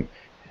 Can I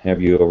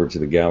have you over to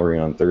the gallery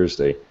on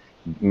Thursday?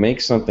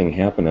 Make something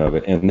happen of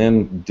it, and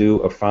then do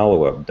a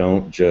follow-up.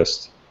 Don't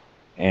just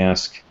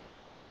ask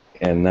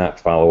and not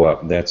follow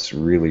up. That's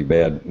really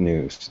bad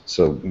news.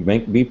 So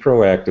be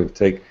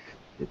proactive.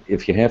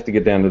 If you have to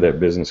get down to that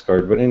business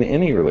card, but in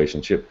any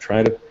relationship,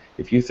 try to,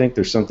 if you think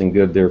there's something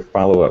good there,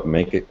 follow up.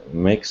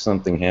 Make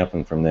something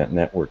happen from that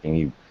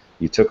networking.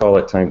 You took all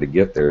that time to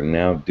get there, and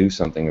now do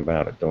something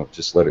about it. Don't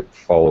just let it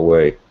fall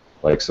away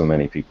like so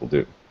many people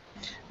do.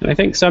 And I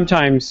think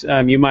sometimes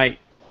you might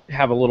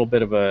have a little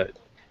bit of a,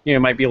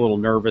 might be a little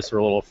nervous or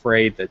a little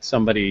afraid that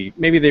somebody,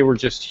 maybe they were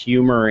just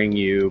humoring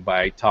you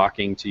by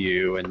talking to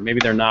you, and maybe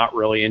they're not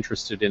really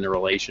interested in a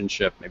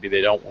relationship. Maybe they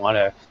don't want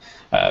to,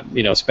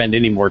 spend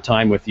any more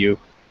time with you.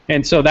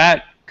 And so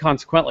that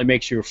consequently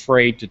makes you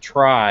afraid to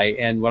try.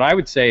 And what I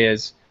would say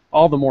is,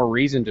 all the more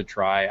reason to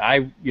try. I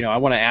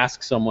want to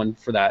ask someone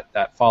for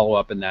that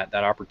follow-up and that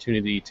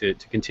opportunity to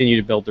continue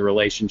to build the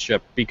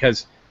relationship,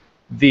 because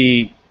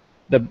the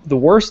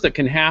worst that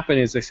can happen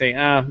is they say,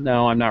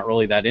 no, I'm not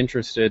really that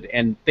interested,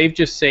 and they've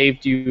just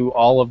saved you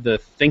all of the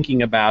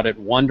thinking about it,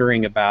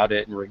 wondering about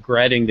it, and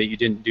regretting that you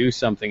didn't do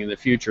something in the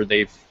future.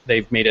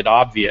 They've made it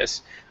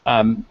obvious.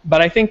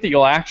 But I think that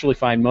you'll actually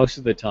find most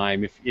of the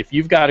time, if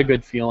you've got a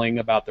good feeling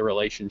about the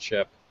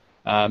relationship,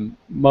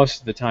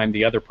 most of the time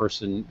the other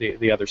person,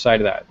 the other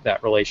side of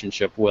that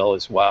relationship will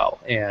as well.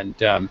 And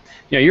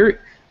you're,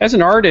 as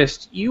an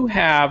artist, you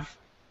have,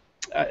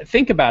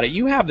 think about it,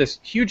 you have this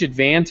huge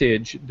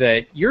advantage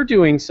that you're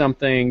doing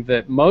something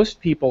that most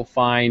people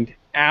find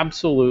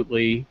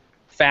absolutely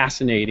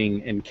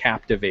fascinating and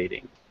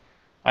captivating.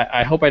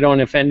 I hope I don't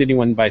offend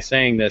anyone by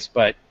saying this,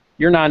 but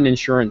you're not an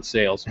insurance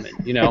salesman.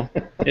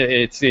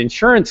 It's the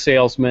insurance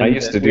salesman. I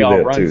used to we do all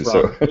that run too. from.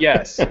 So.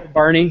 Yes,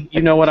 Barney,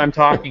 you know what I'm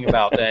talking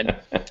about. Then,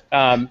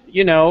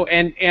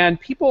 and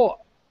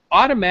people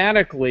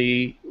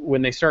automatically,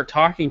 when they start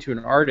talking to an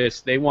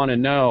artist, they want to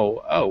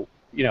know,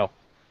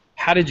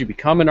 how did you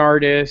become an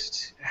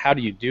artist? How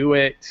do you do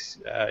it?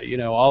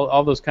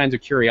 All those kinds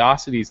of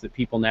curiosities that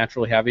people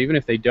naturally have, even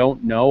if they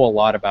don't know a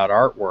lot about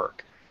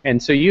artwork.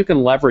 And so you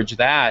can leverage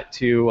that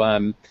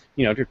to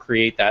to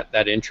create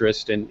that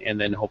interest,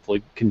 and then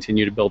hopefully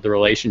continue to build the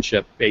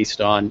relationship based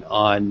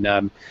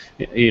on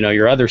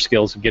your other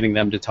skills of getting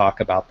them to talk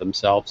about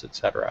themselves,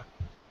 etc.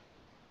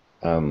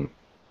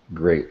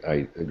 Great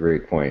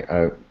point.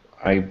 I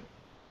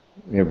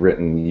have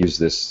used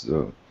this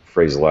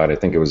phrase a lot. I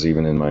think it was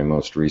even in my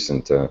most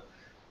recent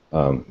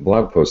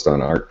blog post on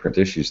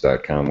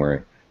artprintissues.com, where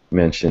I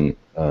mentioned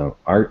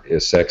art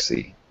is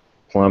sexy,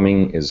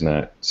 plumbing is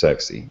not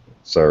sexy.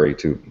 Sorry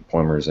to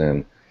plumbers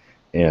and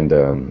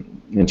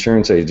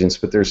insurance agents,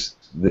 but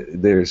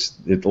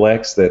it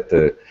lacks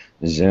that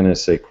je ne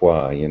sais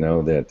quoi,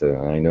 that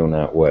I know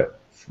not what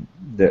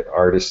that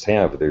artists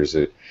have.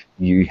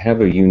 You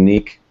have a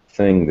unique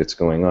thing that's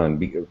going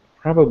on,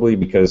 probably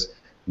because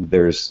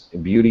there's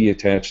beauty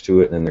attached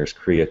to it and there's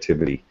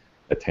creativity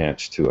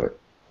attached to it,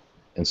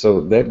 and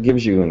so that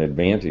gives you an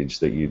advantage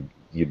that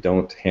you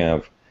don't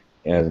have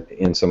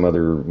in some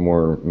other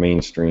more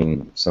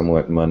mainstream,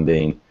 somewhat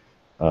mundane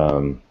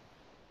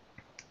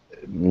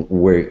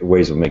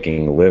ways of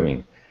making a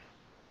living.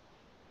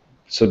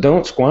 So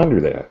don't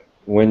squander that.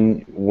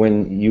 When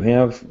you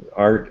have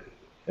art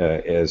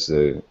as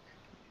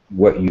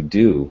what you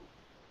do,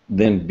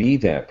 then be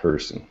that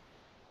person.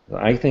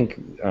 I think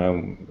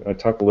I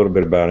talk a little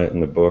bit about it in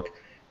the book,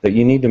 that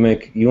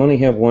you only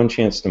have one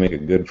chance to make a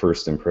good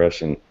first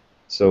impression.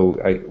 So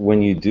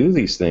when you do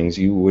these things,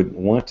 you don't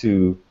want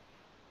to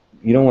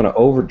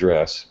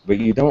overdress, but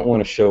you don't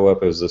want to show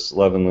up as this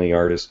slovenly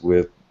artist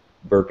with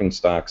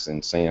Birkenstocks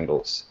and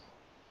sandals,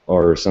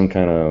 or some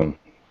kind of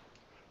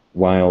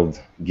wild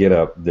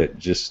get-up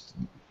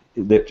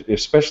that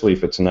especially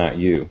if it's not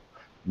you.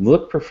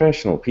 Look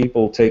professional.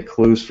 People take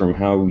clues from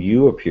how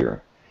you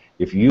appear.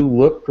 If you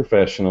look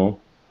professional,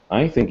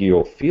 I think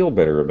you'll feel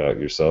better about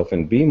yourself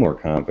and be more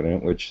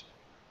confident, which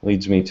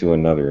leads me to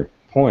another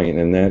point,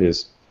 and that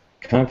is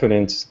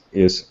confidence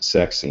is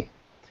sexy,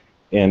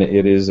 and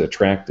it is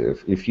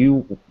attractive. If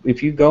you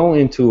go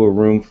into a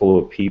room full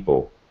of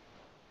people,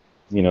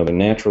 the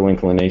natural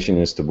inclination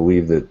is to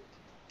believe that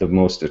the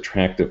most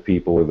attractive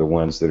people are the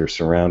ones that are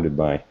surrounded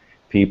by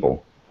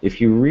people. If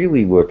you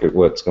really look at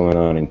what's going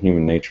on in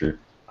human nature,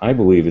 I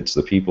believe it's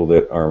the people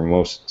that are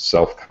most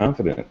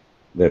self-confident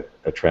that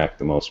attract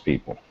the most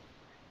people.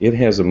 It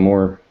has a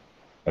more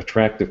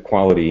attractive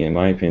quality, in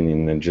my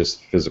opinion, than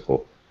just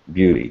physical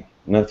beauty.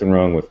 Nothing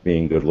wrong with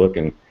being good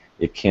looking.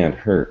 It can't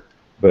hurt.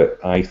 But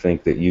I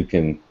think that you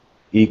can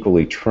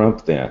equally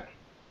trump that.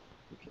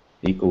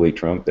 Equally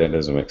trump, that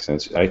doesn't make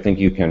sense. I think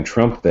you can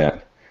trump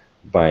that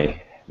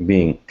by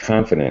being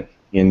confident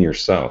in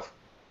yourself.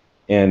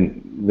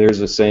 And there's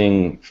a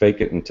saying,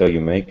 fake it until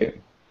you make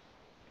it.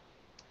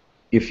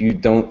 If you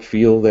don't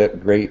feel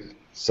that great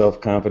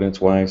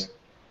self-confidence-wise,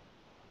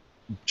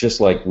 just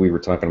like we were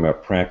talking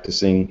about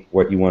practicing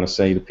what you want to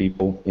say to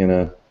people in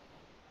a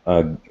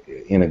uh,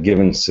 in a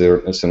given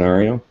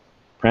scenario,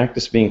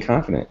 practice being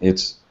confident.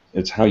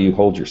 It's how you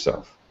hold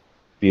yourself.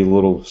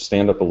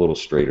 Stand up a little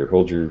straighter,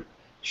 hold your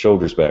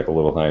shoulders back a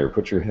little higher,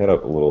 put your head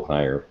up a little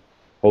higher,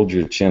 hold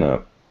your chin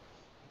up.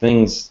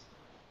 Things,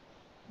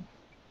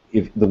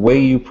 if the way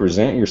you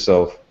present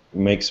yourself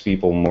makes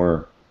people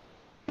more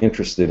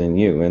interested in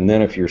you. And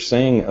then if you're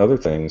saying other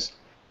things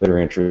that are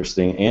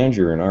interesting and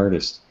you're an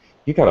artist,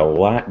 you got a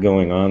lot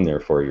going on there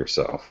for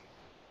yourself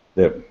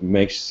that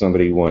makes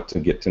somebody want to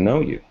get to know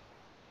you.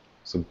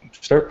 So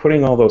start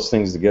putting all those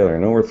things together. I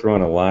know we're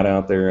throwing a lot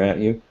out there at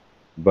you,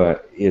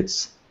 but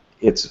it's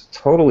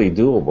totally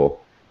doable.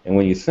 And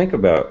when you think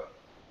about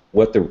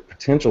what the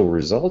potential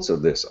results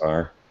of this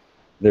are,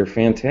 they're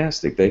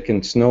fantastic. They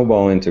can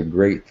snowball into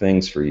great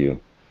things for you.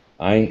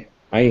 I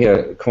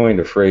coined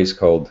a phrase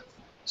called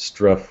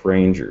 "struff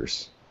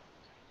rangers,"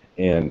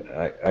 and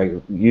I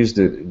used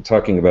it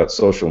talking about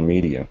social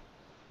media.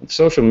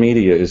 Social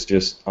media is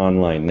just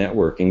online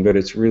networking, but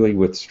it's really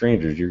with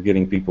strangers. You're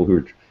getting people who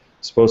are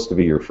supposed to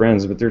be your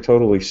friends, but they're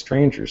totally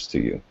strangers to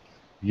you.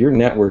 You're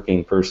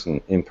networking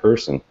person in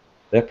person.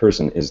 That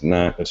person is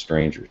not a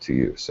stranger to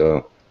you.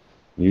 So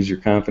use your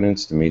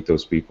confidence to meet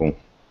those people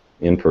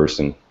in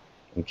person,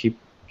 and keep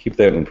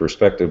that in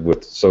perspective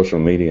with social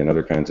media and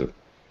other kinds of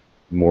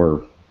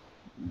more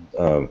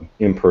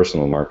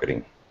impersonal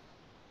marketing.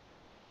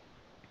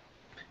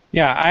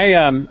 Yeah,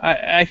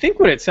 I think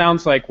what it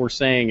sounds like we're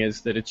saying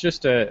is that it's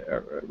just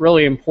a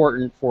really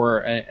important for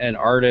an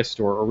artist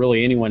or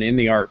really anyone in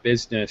the art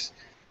business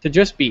to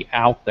just be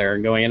out there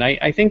and going. And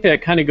I think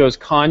that kind of goes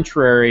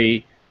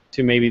contrary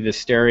to maybe the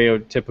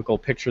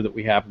stereotypical picture that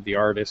we have of the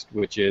artist,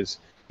 which is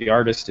the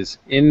artist is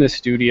in the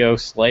studio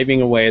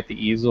slaving away at the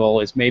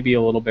easel, is maybe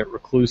a little bit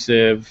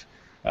reclusive,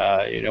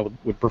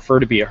 would prefer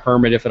to be a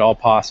hermit if at all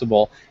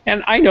possible.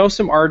 And I know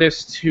some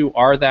artists who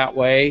are that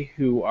way,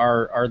 who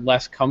are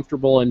less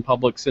comfortable in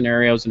public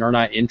scenarios and are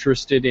not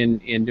interested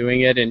in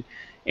doing it.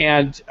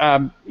 And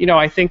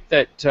I think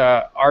that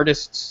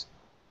artists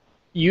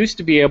used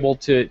to be able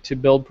to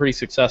build pretty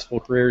successful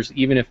careers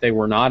even if they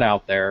were not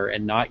out there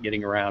and not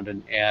getting around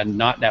and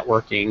not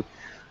networking.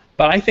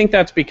 But I think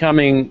that's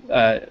becoming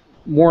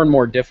more and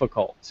more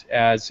difficult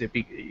as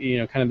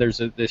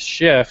there's this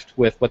shift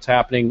with what's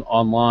happening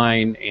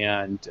online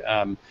and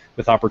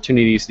with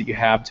opportunities that you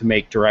have to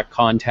make direct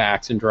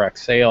contacts and direct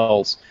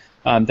sales,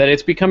 that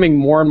it's becoming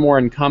more and more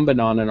incumbent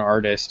on an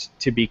artist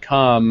to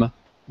become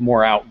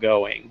more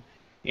outgoing.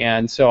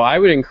 And so I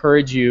would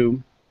encourage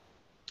you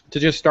to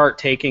just start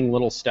taking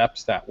little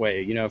steps that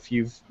way. If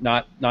you've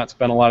not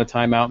spent a lot of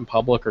time out in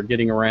public or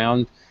getting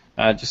around,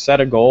 just set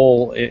a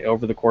goal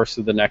over the course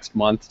of the next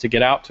month to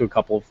get out to a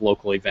couple of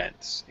local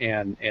events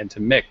and to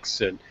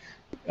mix, and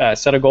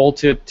set a goal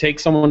to take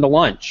someone to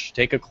lunch,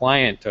 take a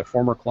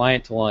former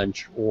client to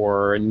lunch,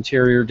 or an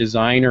interior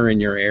designer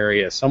in your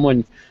area,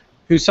 someone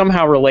who's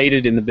somehow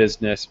related in the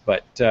business,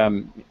 but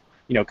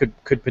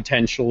could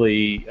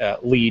potentially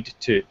lead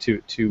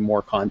to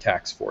more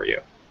contacts for you.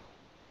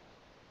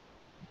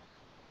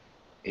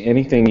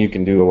 Anything you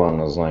can do along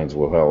those lines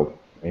will help.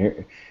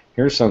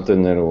 Here's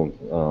something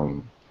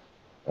that'll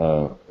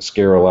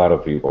scare a lot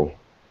of people,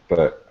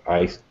 but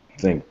I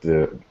think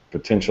the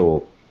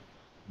potential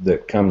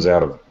that comes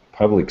out of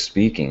public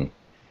speaking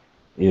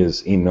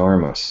is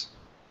enormous.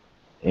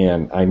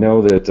 And I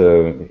know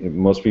that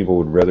most people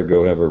would rather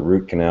go have a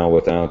root canal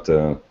without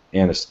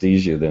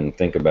anesthesia than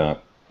think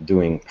about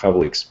doing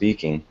public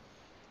speaking.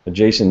 But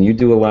Jason, you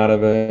do a lot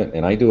of it,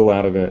 and I do a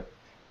lot of it.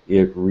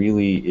 It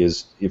really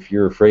is, if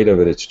you're afraid of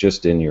it, it's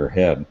just in your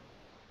head.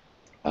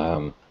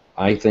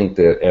 I think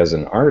that as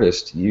an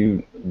artist,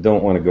 you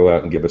don't want to go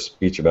out and give a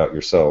speech about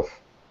yourself.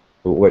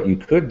 But what you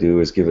could do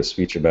is give a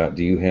speech about,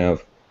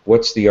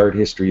 what's the art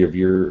history of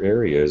your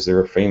area? Is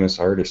there a famous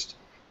artist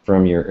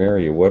from your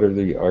area? What are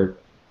the art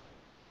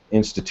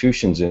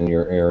institutions in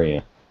your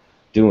area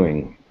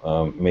doing?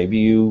 Maybe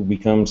you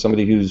become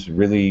somebody who's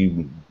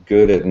really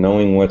good at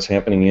knowing what's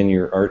happening in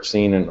your art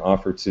scene and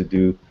offer to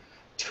do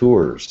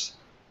tours.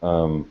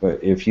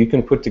 But if you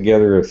can put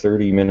together a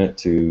 30-minute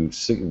to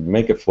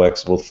make it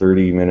flexible,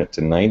 30-minute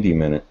to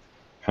 90-minute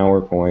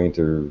PowerPoint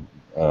or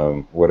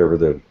whatever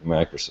the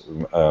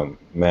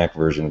Mac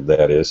version of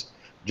that is,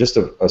 just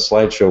a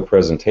slideshow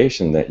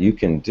presentation that you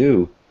can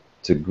do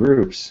to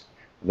groups,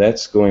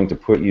 that's going to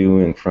put you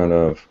in front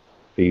of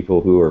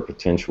people who are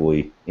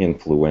potentially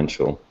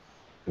influential,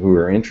 who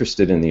are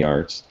interested in the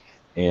arts.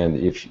 And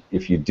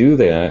if you do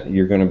that,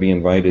 you're going to be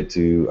invited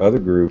to other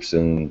groups,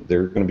 and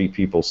there are going to be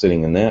people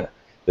sitting in that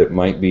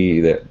might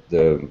be that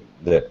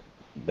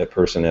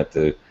person at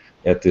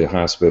the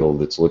hospital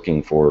that's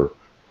looking for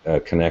a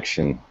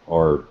connection,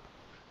 or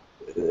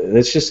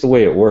that's just the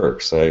way it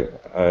works. I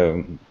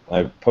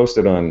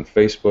posted on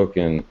Facebook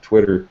and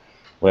Twitter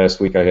last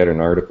week. I had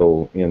an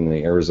article in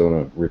the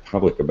Arizona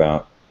Republic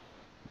about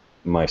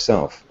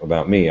myself,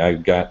 about me. I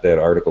got that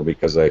article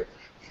because I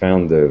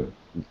found the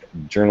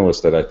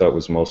journalist that I thought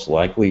was most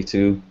likely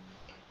to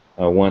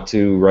want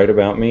to write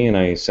about me, and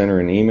I sent her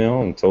an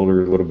email and told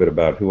her a little bit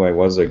about who I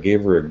was. I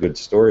gave her a good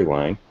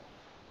storyline,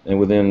 and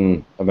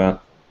within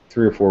about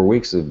 3 or 4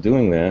 weeks of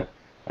doing that,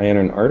 I had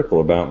an article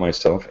about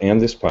myself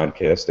and this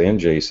podcast and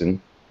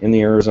Jason in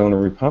the Arizona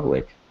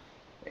Republic.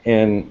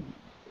 And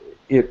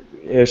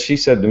as she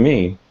said to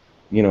me,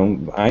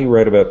 I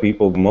write about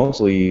people,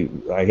 mostly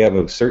I have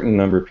a certain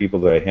number of people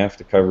that I have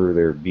to cover,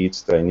 their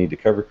beats that I need to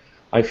cover.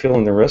 I fill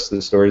in the rest of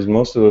the stories.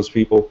 Most of those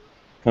people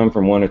come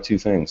from one of two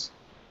things.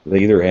 They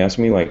either ask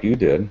me like you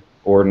did,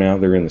 or now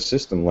they're in the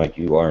system like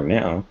you are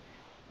now.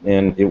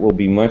 And it will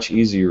be much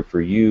easier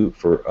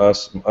for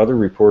us, other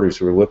reporters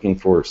who are looking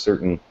for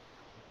certain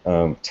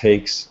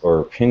takes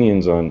or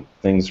opinions on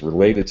things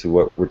related to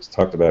what we're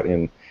talked about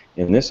in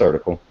this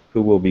article,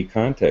 who will be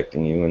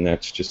contacting you, and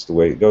that's just the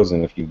way it goes.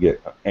 And if you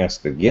get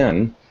asked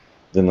again,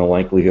 then the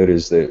likelihood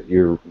is that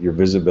your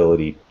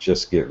visibility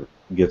just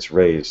gets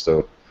raised.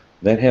 So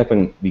that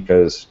happened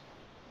because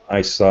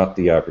I sought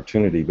the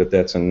opportunity, but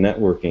that's a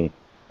networking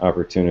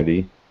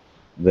opportunity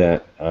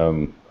that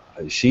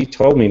she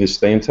told me to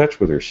stay in touch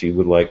with her. She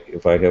would like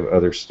if I have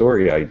other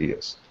story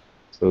ideas.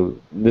 So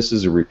this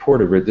is a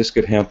reporter, but this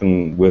could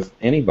happen with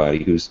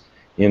anybody who's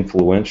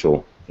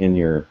influential in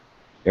your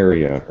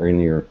area or in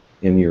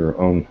your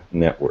own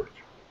network.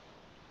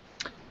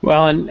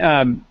 Well,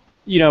 and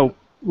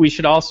we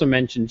should also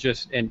mention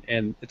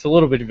and it's a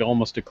little bit of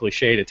almost a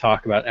cliche to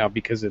talk about now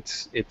because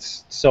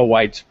it's so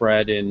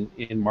widespread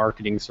in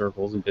marketing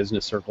circles and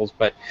business circles,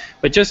 but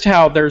just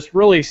how there's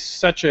really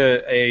such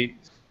a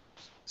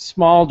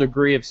small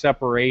degree of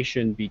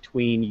separation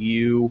between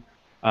you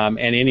and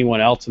anyone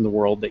else in the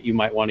world that you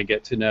might want to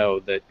get to know.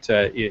 That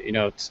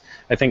it's,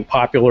 I think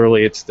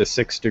popularly it's the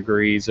 6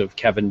 degrees of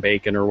Kevin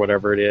Bacon or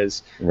whatever it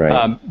is.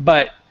 Right.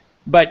 But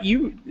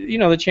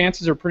the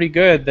chances are pretty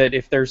good that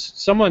if there's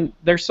someone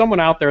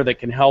out there that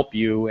can help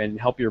you and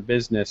help your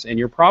business, and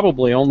you're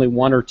probably only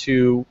 1 or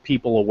 2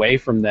 people away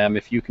from them,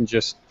 if you can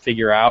just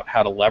figure out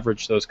how to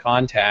leverage those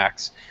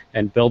contacts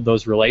and build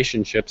those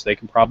relationships, they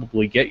can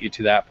probably get you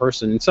to that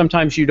person. And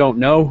sometimes you don't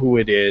know who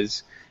it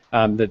is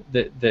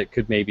that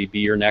could maybe be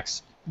your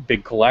next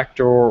big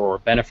collector or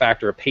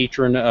benefactor, a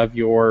patron of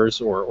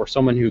yours, or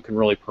someone who can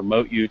really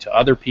promote you to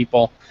other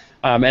people.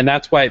 And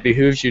that's why it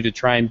behooves you to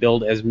try and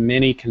build as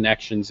many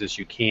connections as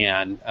you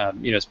can,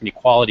 as many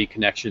quality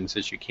connections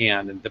as you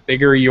can. And the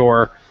bigger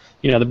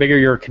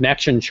your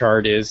connection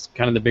chart is,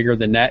 kind of the bigger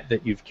the net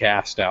that you've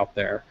cast out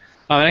there.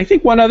 And I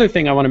think one other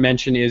thing I want to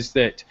mention is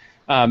that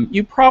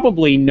you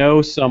probably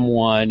know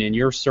someone in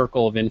your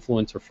circle of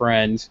influence or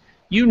friends.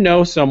 You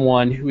know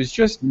someone who is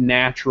just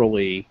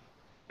naturally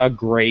a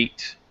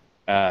great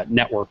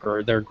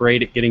networker. They're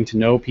great at getting to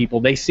know people.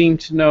 They seem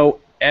to know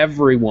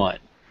everyone.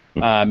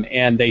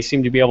 And they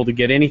seem to be able to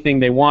get anything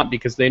they want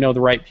because they know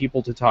the right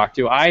people to talk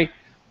to. I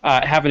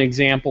have an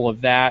example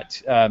of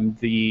that.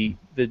 The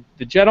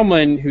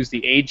gentleman who's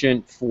the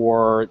agent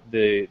for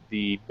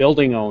the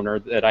building owner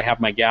that I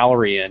have my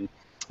gallery in,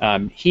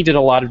 he did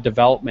a lot of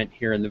development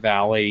here in the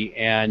Valley,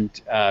 and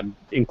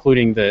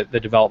including the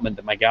development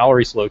that my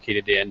gallery is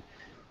located in.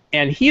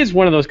 And he is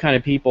one of those kind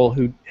of people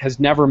who has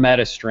never met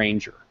a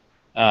stranger.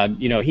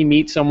 He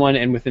meets someone,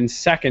 and within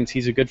seconds,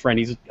 he's a good friend.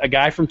 He's a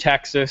guy from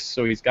Texas,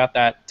 so he's got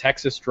that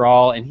Texas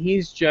drawl, and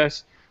he's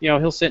just,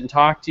 he'll sit and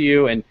talk to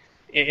you, and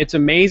it's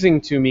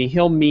amazing to me.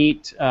 He'll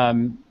meet,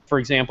 for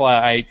example,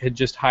 I had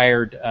just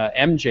hired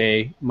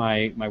MJ,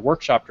 my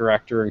workshop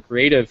director and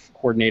creative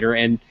coordinator,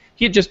 and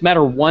he had just met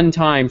her one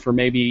time for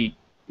maybe,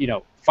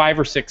 5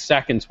 or 6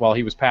 seconds while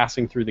he was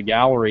passing through the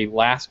gallery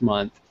last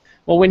month.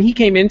 Well, when he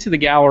came into the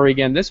gallery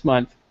again this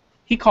month,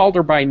 he called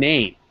her by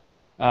name.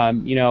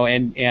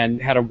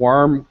 And had a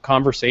warm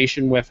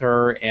conversation with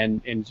her,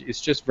 and it's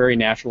just very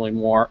natural and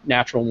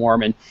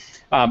warm. And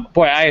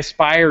boy, I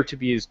aspire to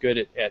be as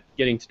good at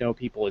getting to know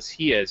people as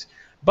he is.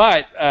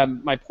 But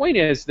my point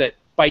is that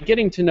by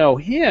getting to know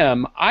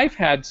him, I've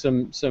had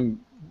some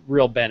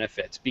real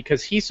benefits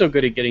because he's so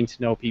good at getting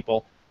to know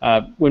people.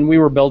 When we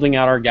were building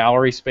out our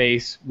gallery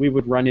space, we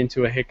would run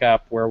into a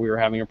hiccup where we were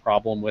having a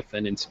problem with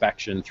an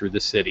inspection through the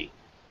city.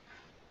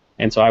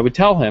 And so I would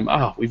tell him,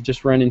 oh, we've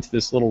just run into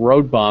this little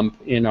road bump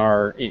in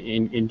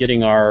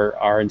getting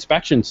our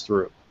inspections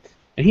through.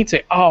 And he'd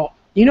say, oh,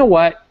 you know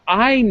what?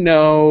 I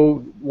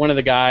know one of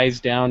the guys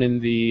down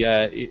in the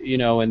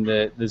in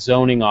the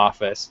zoning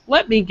office.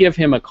 Let me give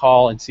him a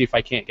call and see if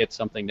I can't get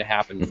something to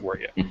happen for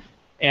you.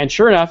 And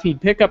sure enough, he'd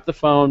pick up the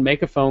phone,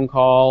 make a phone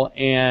call,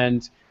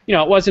 and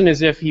it wasn't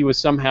as if he was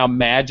somehow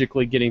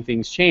magically getting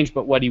things changed,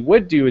 but what he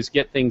would do is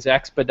get things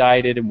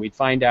expedited, and we'd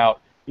find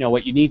out,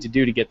 what you need to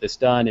do to get this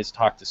done is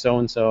talk to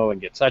so-and-so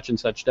and get such and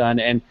such done.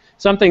 And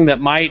something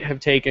that might have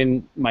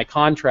taken my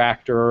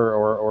contractor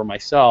or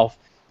myself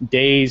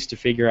days to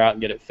figure out and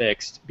get it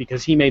fixed,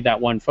 because he made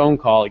that one phone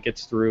call, it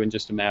gets through in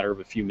just a matter of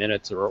a few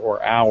minutes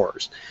or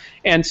hours.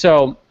 And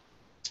so,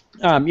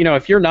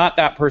 if you're not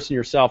that person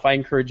yourself, I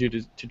encourage you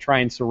to try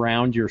and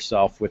surround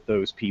yourself with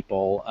those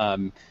people,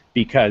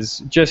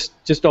 because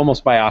just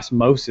almost by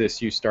osmosis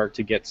you start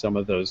to get some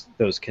of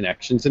those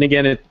connections. And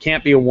again, it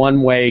can't be a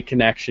one-way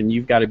connection.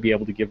 You've got to be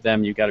able to give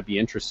them, you've got to be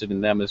interested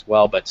in them as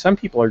well. But some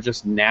people are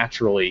just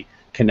naturally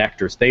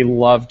connectors. They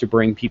love to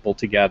bring people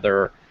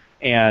together.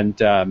 And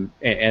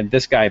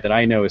this guy that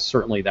I know is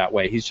certainly that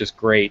way. He's just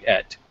great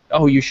at,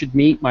 oh, you should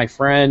meet my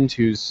friend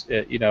who's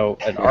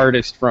an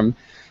artist from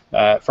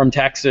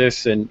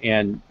Texas,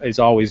 and is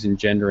always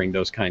engendering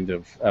those kind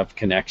of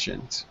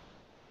connections.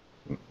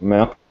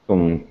 Malcolm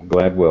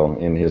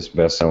Gladwell, in his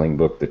best-selling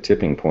book, The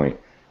Tipping Point,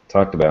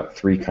 talked about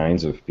three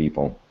kinds of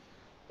people: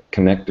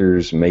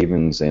 connectors,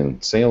 mavens,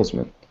 and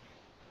salesmen.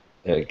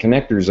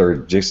 Connectors are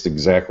just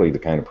exactly the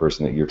kind of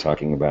person that you're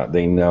talking about.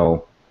 They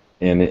know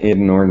an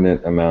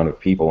inordinate amount of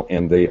people,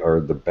 and they are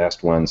the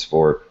best ones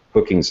for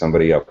hooking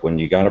somebody up. When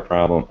you got a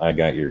problem, I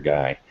got your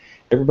guy.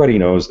 Everybody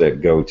knows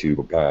that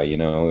go-to guy.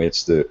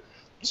 It's the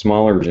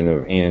smaller version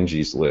of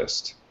Angie's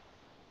List,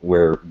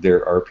 where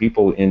there are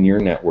people in your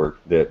network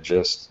that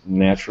just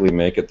naturally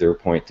make it their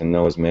point to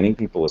know as many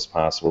people as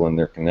possible, and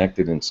they're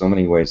connected in so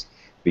many ways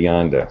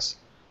beyond us.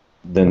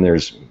 Then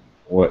there's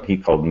what he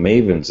called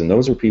mavens, and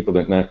those are people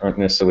that aren't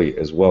necessarily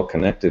as well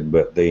connected,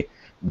 but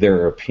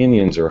their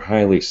opinions are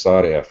highly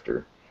sought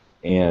after,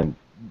 and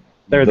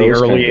they're the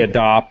early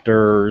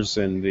adopters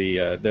and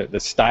the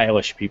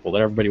stylish people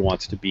that everybody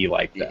wants to be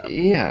like them.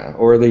 Yeah,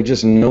 or they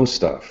just know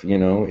stuff.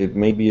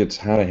 Maybe it's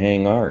how to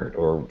hang art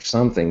or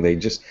something. They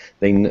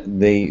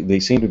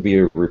seem to be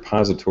a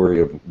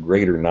repository of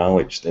greater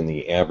knowledge than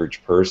the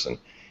average person,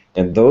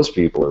 and those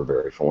people are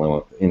very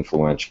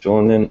influential.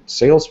 And then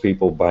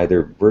salespeople, by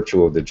their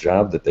virtue of the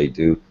job that they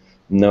do,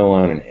 know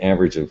on an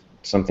average of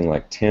something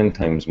like 10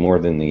 times more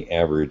than the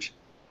average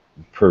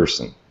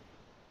person.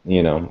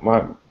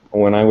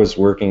 When I was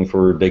working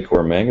for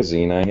Decor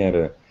Magazine, I had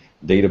a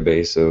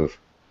database of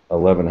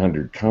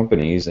 1,100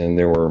 companies, and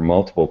there were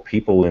multiple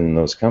people in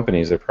those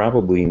companies that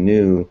probably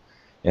knew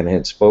and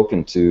had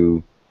spoken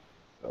to,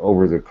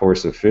 over the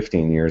course of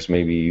 15 years,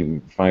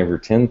 maybe 5,000 or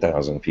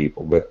 10,000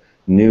 people, but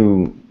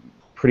knew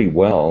pretty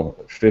well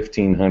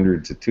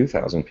 1,500 to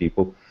 2,000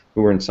 people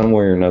who were in some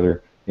way or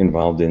another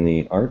involved in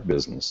the art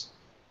business.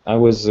 I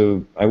was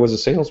a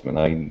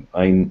salesman.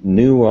 I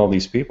knew all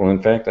these people.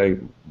 In fact, I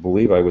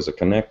believe I was a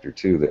connector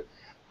too. That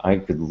I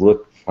could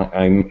look.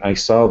 I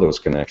saw those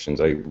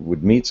connections. I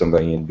would meet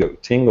somebody and go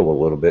tingle a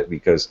little bit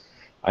because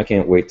I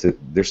can't wait to.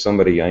 There's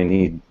somebody I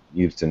need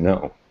you to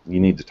know. You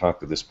need to talk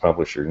to this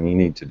publisher, and you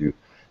need to do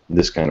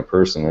this kind of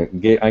person.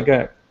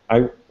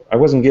 I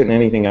wasn't getting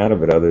anything out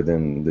of it other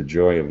than the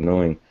joy of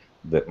knowing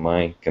that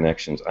my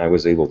connections, I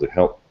was able to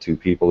help two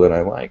people that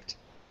I liked.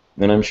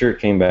 And I'm sure it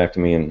came back to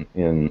me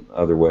in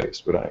other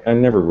ways, but I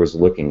never was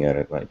looking at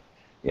it like,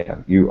 yeah,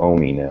 you owe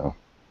me now.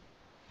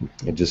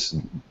 It just,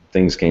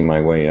 things came my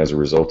way as a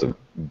result of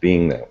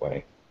being that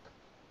way.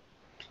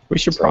 We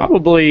should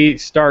probably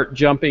start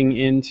jumping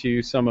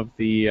into some of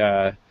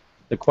the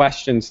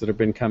questions that have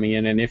been coming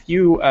in. And if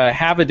you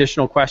have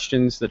additional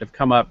questions that have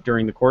come up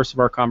during the course of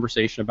our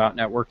conversation about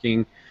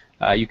networking,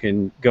 you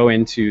can go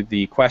into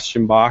the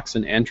question box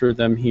and enter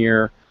them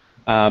here.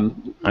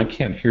 I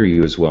can't hear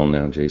you as well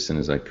now, Jason,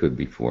 as I could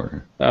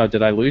before. Oh,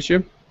 did I lose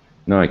you?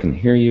 No, I can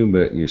hear you,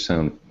 but you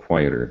sound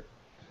quieter.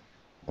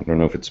 I don't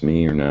know if it's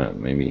me or not,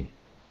 maybe.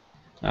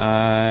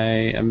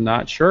 I am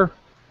not sure.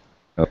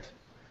 Oh,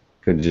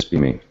 could just be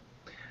me.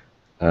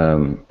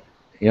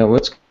 Yeah,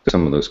 let's get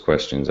some of those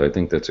questions. I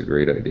think that's a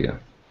great idea.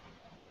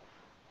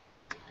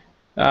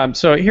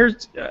 So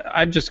here's,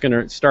 I'm just going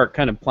to start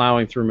kind of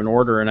plowing through them in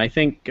order, and I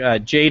think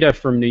Jada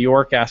from New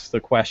York asked the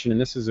question,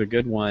 and this is a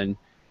good one.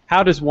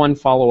 How does one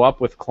follow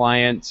up with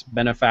clients,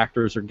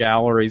 benefactors, or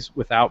galleries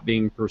without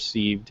being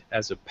perceived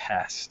as a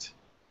pest?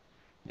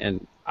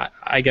 And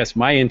I guess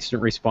my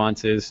instant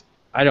response is,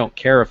 I don't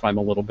care if I'm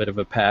a little bit of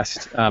a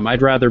pest.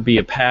 I'd rather be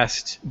a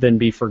pest than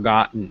be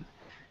forgotten.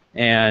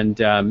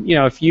 And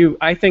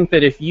I think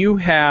that if you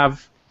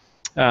have,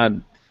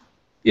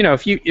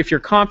 if you're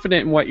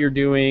confident in what you're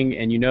doing,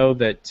 and you know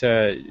that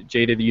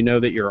Jada, you know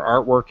that your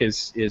artwork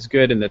is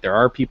good, and that there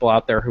are people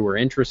out there who are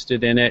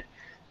interested in it,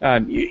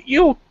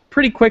 you'll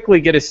pretty quickly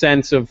get a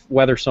sense of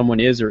whether someone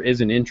is or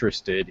isn't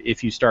interested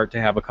if you start to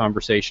have a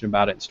conversation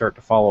about it and start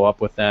to follow up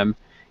with them.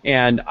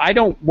 And I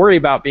don't worry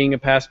about being a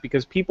pest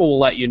because people will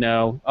let you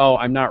know, oh,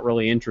 I'm not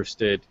really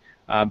interested.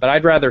 But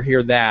I'd rather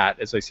hear that,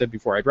 as I said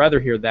before, I'd rather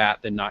hear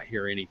that than not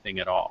hear anything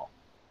at all.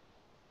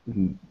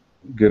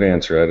 Good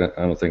answer.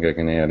 I don't think I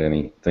can add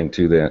anything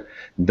to that.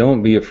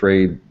 Don't be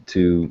afraid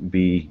to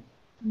be,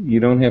 you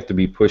don't have to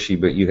be pushy,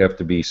 but you have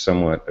to be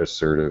somewhat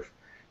assertive.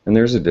 And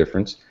there's a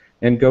difference.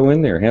 And go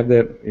in there. Have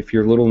that, if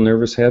you're a little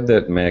nervous, have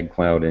that mag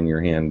cloud in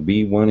your hand.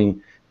 Be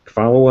wanting,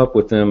 follow up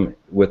with them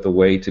with a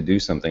way to do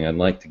something. I'd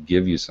like to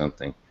give you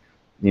something.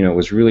 It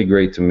was really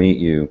great to meet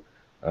you.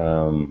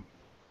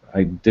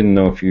 I didn't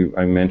know if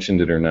I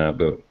mentioned it or not,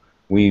 but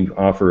we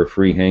offer a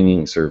free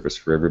hanging service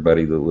for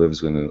everybody that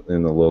lives in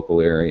the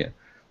local area.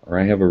 Or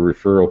I have a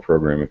referral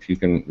program.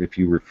 If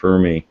you refer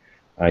me,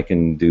 I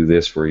can do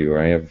this for you.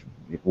 Or I have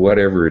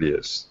whatever it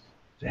is.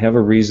 Have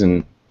a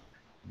reason.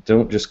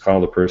 Don't just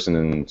call the person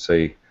and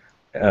say,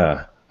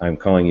 I'm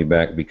calling you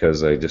back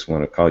because I just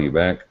want to call you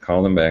back.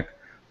 Call them back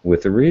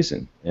with a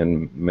reason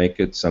and make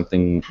it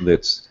something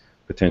that's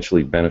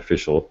potentially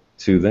beneficial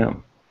to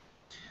them.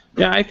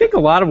 Yeah, I think a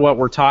lot of what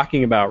we're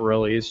talking about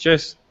really is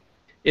just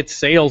it's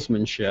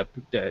salesmanship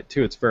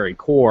to its very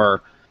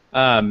core.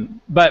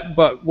 But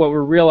what we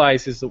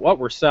realize is that what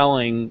we're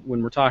selling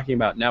when we're talking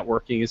about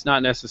networking is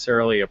not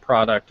necessarily a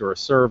product or a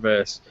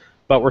service,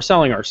 but we're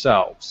selling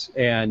ourselves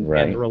and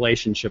the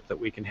relationship that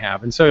we can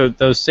have. And so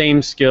those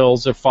same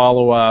skills of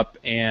follow-up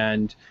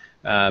and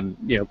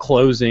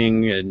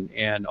closing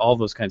and all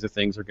those kinds of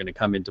things are going to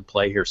come into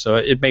play here. So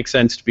it makes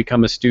sense to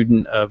become a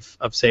student of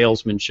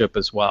salesmanship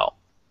as well.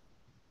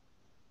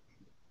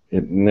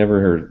 It never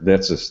hurt.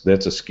 That's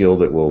a skill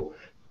that will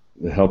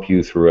help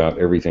you throughout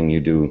everything you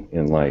do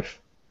in life.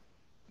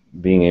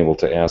 Being able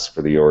to ask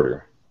for the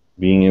order.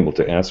 Being able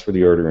to ask for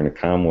the order in a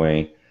calm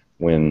way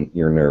when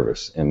you're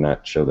nervous and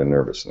not show the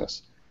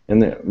nervousness.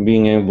 And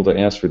being able to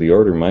ask for the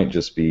order might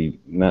just be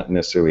not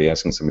necessarily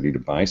asking somebody to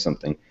buy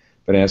something,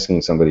 but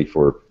asking somebody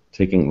for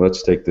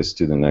let's take this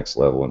to the next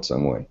level in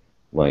some way.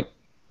 Like,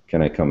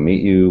 can I come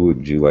meet you?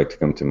 Would you like to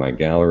come to my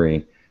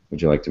gallery?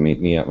 Would you like to meet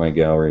me at my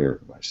gallery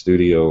or my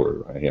studio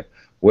or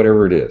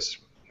whatever it is?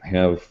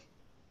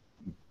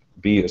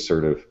 Be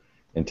assertive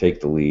and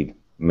take the lead.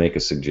 Make a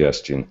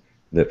suggestion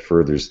that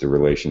furthers the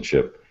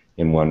relationship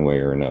in one way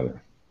or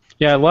another.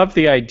 Yeah, I love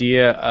the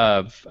idea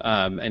of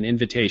an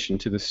invitation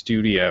to the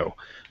studio.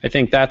 I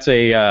think that's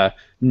a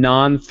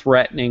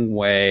non-threatening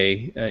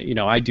way.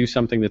 I do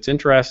something that's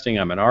interesting.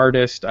 I'm an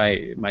artist.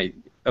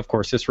 Of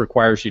course, this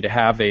requires you to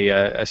have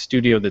a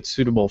studio that's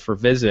suitable for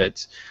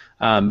visits.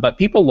 But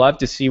people love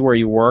to see where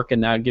you work,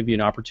 and that would give you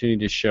an opportunity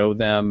to show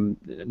them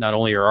not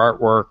only your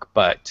artwork,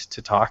 but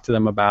to talk to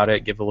them about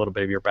it, give a little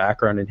bit of your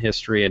background and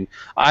history. And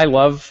I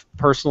love,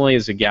 personally,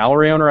 as a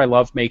gallery owner, I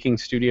love making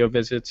studio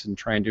visits and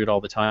try and do it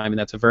all the time, and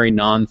that's a very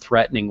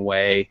non-threatening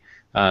way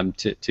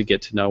to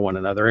get to know one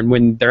another. And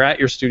when they're at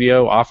your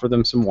studio, offer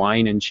them some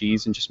wine and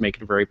cheese and just make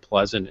it a very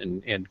pleasant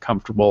and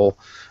comfortable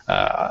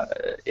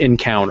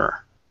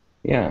encounter.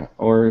 Yeah,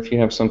 or if you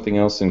have something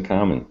else in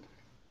common.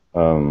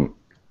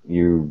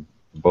 You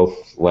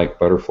both like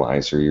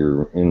butterflies, or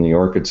you're in the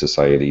Orchid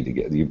Society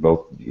together.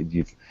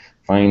 You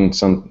find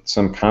some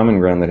common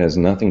ground that has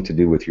nothing to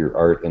do with your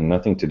art and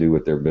nothing to do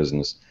with their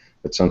business,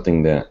 but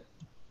something that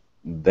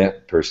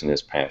person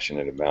is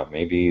passionate about.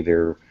 Maybe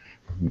they're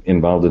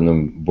involved in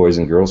the Boys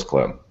and Girls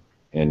Club,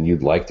 and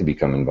you'd like to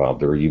become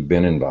involved, or you've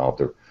been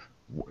involved, or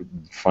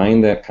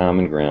find that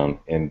common ground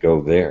and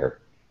go there,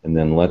 and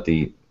then let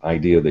the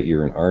idea that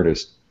you're an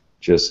artist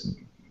just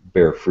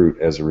bear fruit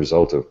as a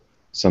result of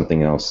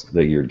something else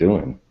that you're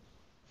doing.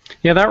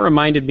 Yeah, that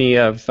reminded me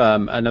of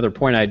another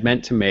point I'd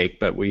meant to make,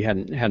 but we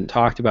hadn't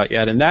talked about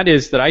yet, and that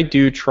is that I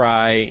do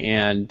try,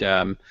 and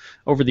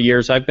over the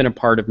years I've been a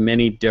part of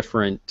many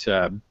different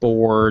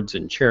boards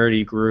and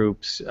charity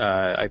groups.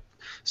 I've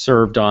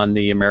served on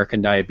the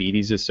American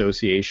Diabetes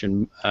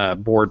Association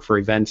board for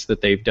events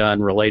that they've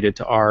done related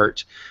to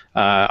art.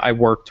 I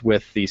worked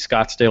with the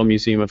Scottsdale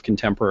Museum of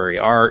Contemporary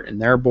Art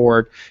and their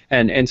board,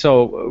 and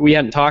so we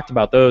hadn't talked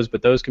about those,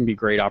 but those can be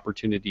great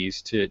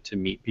opportunities to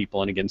meet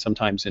people, and again,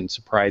 sometimes in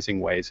surprising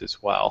ways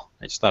as well.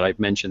 I just thought I'd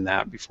mention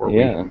that before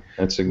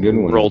that's a good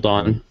one. Rolled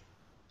on.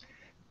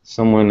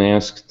 Someone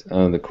asked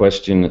the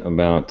question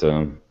about,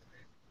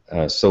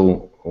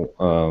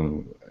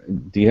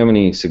 do you have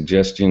any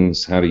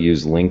suggestions how to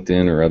use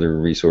LinkedIn or other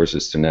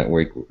resources to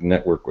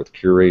network with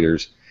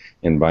curators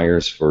and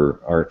buyers for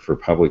art for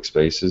public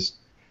spaces?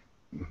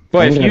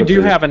 Boy, if you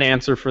do have an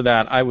answer for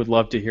that, I would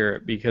love to hear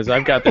it, because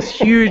I've got this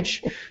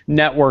huge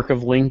network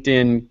of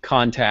LinkedIn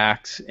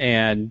contacts,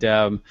 and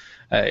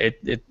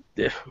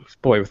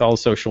boy, with all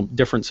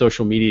different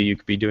social media you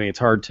could be doing, it's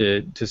hard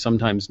to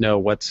sometimes know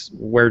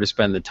where to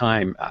spend the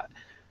time.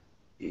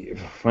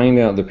 Find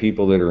out the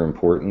people that are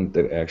important,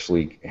 that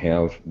actually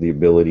have the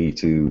ability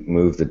to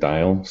move the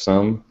dial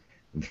some.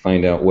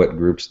 Find out what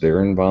groups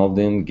they're involved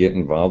in. Get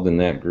involved in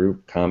that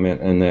group.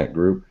 Comment in that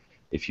group.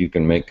 If you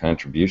can make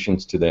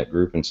contributions to that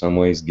group in some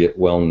ways, get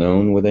well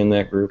known within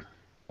that group.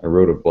 I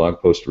wrote a blog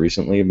post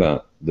recently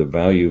about the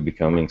value of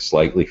becoming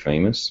slightly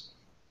famous,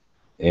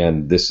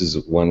 and this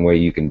is one way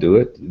you can do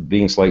it.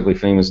 Being slightly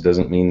famous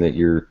doesn't mean that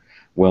you're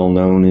well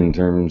known in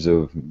terms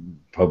of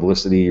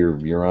publicity or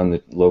you're on the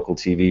local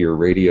TV or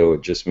radio.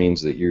 It just means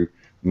that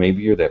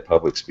maybe you're that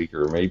public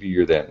speaker, or maybe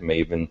you're that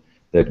maven,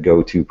 that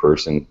go-to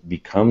person.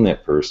 Become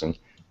that person.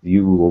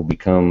 You will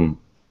become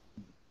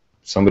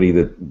somebody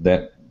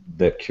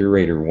that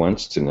curator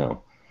wants to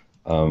know.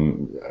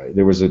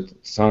 There was a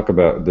talk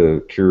about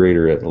the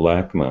curator at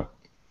LACMA.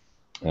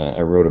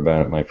 I wrote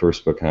about it in my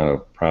first book, How to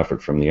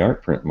Profit from the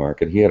Art Print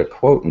Market. He had a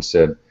quote and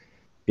said,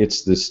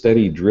 "It's the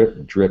steady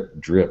drip, drip,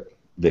 drip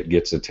that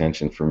gets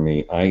attention from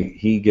me."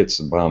 He gets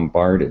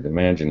bombarded.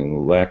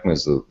 Imagining LACMA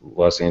is the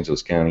Los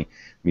Angeles County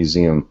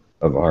Museum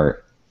of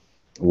Art,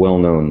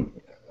 well-known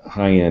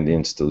high-end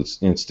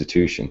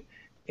institution.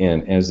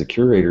 And as the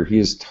curator, he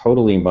is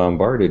totally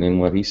bombarded. And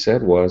what he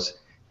said was,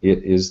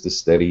 it is the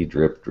steady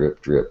drip,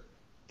 drip, drip,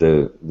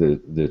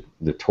 the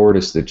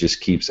tortoise that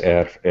just keeps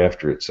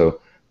after it. So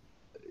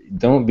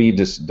don't be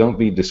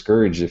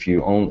discouraged if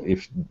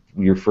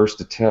your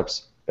first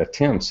attempts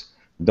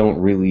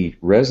don't really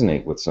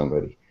resonate with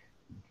somebody.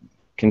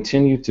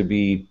 Continue to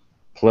be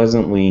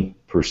pleasantly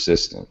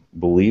persistent.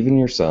 Believe in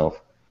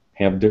yourself,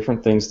 have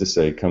different things to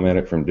say, come at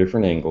it from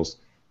different angles,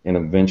 and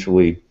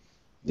eventually,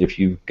 if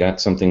you've got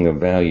something of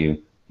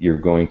value, you're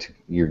going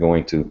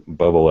to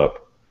bubble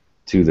up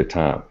to the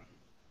top.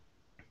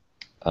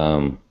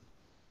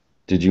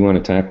 Did you want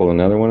to tackle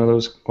another one of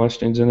those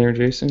questions in there,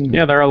 Jason?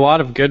 Yeah, there are a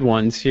lot of good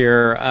ones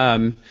here.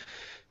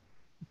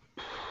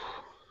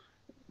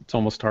 It's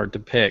almost hard to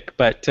pick,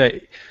 but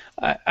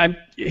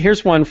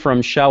here's one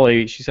from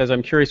Shelley. She says,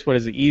 I'm curious, what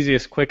is the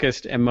easiest,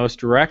 quickest, and most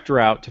direct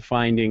route to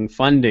finding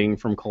funding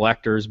from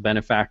collectors,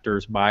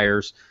 benefactors,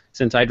 buyers,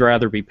 since I'd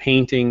rather be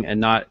painting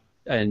and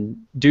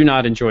do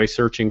not enjoy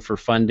searching for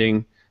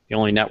funding. The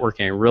only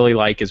networking I really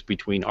like is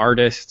between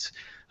artists.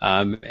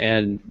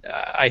 And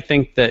I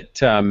think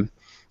that,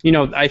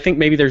 I think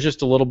maybe there's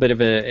just a little bit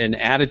of an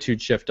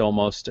attitude shift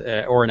almost,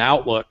 or an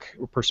outlook,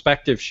 or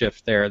perspective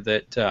shift there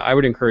that I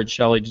would encourage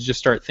Shelley to just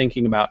start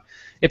thinking about.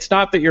 It's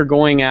not that you're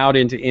going out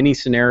into any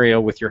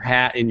scenario with your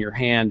hat in your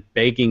hand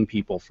begging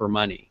people for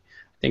money.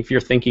 I think if you're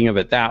thinking of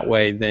it that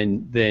way,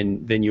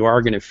 then you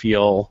are going to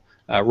feel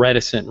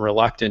reticent and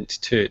reluctant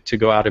to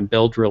go out and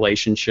build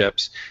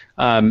relationships.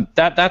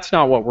 That's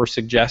not what we're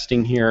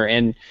suggesting here.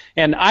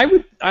 And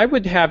I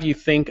would have you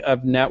think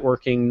of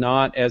networking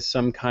not as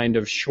some kind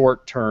of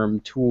short-term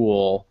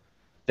tool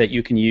that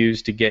you can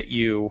use to get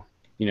you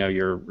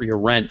your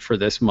rent for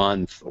this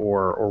month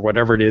or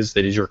whatever it is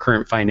that is your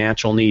current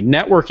financial need.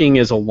 Networking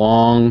is a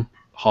long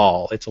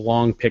haul. It's a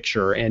long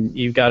picture, and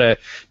you've got to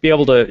be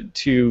able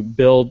to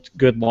build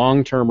good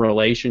long-term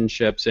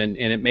relationships, and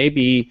it may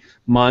be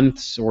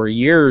months or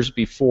years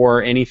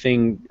before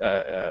anything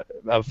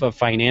of a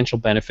financial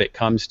benefit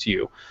comes to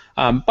you.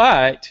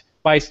 But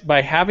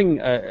by having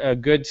a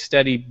good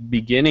steady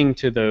beginning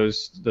to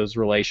those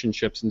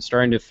relationships and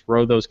starting to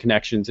throw those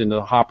connections into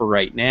the hopper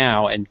right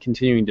now and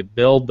continuing to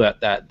build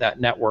that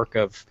network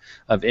of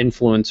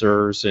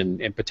influencers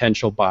and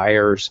potential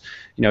buyers,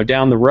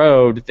 down the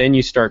road, then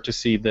you start to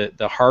see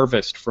the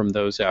harvest from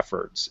those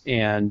efforts.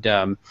 And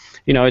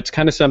it's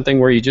kind of something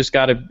where you just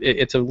got to,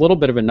 it's a little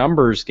bit of a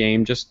numbers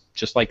game, just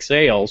like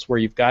sales, where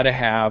you've got to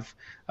have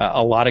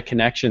a lot of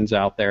connections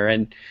out there.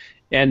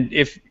 And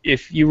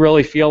if you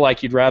really feel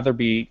like you'd rather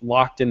be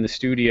locked in the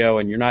studio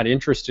and you're not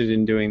interested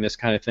in doing this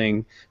kind of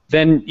thing,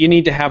 then you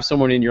need to have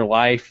someone in your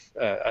life,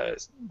 a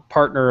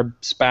partner, a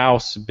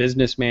spouse, a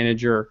business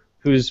manager,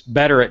 who's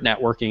better at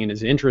networking and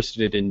is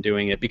interested in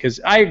doing it. Because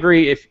I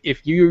agree,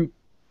 if you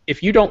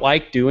don't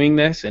like doing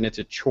this and it's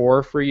a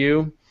chore for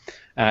you,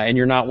 and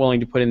you're not willing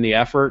to put in the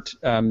effort,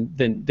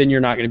 then you're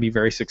not going to be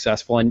very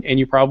successful, and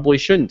you probably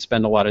shouldn't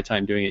spend a lot of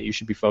time doing it. You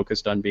should be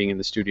focused on being in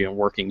the studio and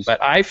working.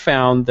 But I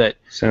found that...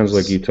 Sounds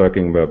like you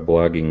talking about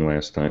blogging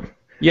last time.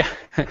 Yeah.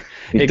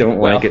 You don't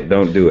like it,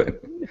 don't do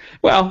it.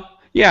 Well,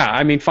 yeah,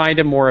 I mean, find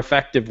a more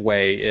effective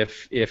way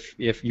if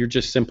you're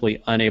just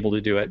simply unable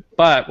to do it.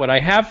 But what I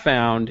have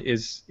found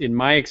is, in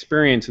my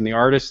experience, in the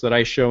artists that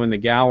I show in the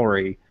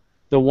gallery,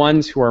 the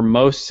ones who are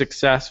most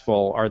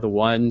successful are the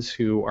ones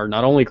who are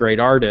not only great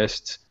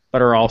artists,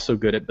 but are also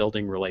good at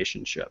building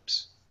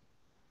relationships.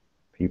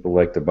 People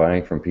like to buy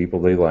from people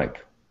they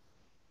like.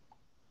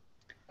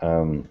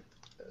 Thyra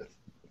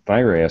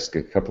asked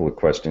a couple of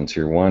questions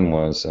here. One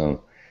was,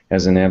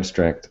 as an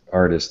abstract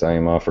artist, I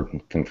am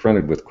often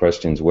confronted with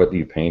questions: what do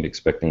you paint,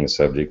 expecting the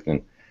subject,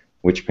 and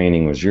which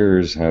painting was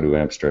yours? How do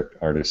abstract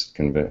artists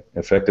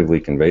effectively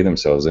convey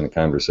themselves in a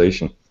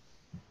conversation?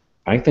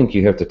 I think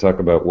you have to talk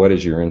about what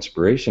is your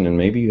inspiration, and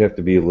maybe you have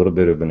to be a little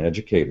bit of an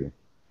educator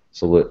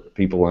so that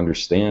people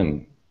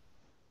understand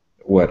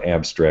what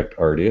abstract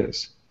art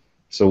is.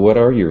 So what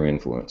are your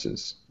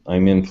influences?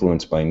 I'm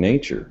influenced by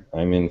nature.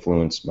 I'm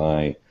influenced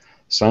by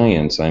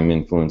science. I'm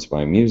influenced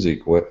by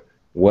music. What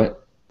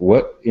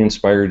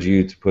inspired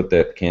you to put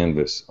that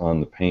canvas on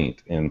the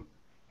paint, and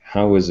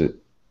how is it?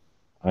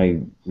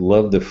 I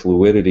love the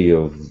fluidity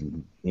of,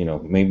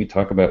 maybe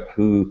talk about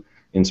who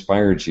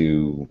inspired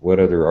you, what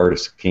other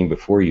artists came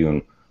before you,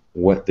 and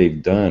what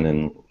they've done,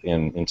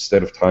 and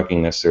instead of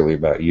talking necessarily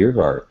about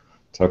your art,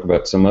 talk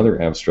about some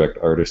other abstract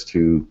artist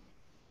who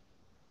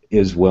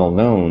is well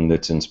known,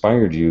 that's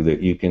inspired you, that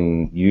you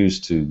can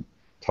use to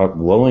talk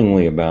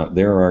glowingly about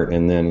their art,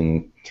 and then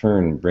in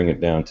turn bring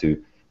it down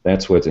to,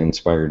 that's what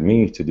inspired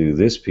me to do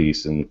this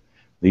piece and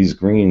these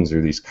greens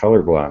or these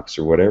color blocks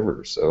or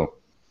whatever. So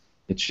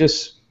it's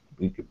just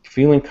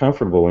feeling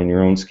comfortable in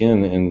your own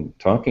skin and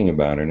talking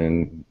about it.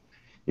 And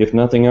if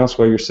nothing else,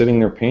 while you're sitting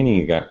there painting,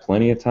 you got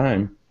plenty of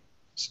time,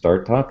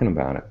 start talking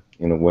about it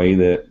in a way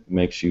that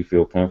makes you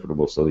feel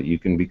comfortable so that you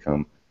can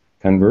become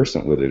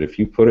conversant with it. If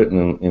you put it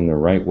in the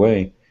right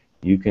way,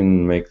 you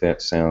can make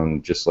that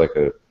sound just like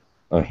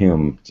a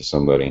hymn to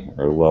somebody,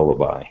 or a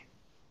lullaby,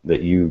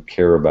 that you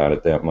care about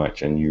it that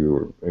much and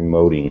you're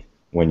emoting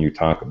when you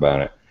talk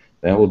about it.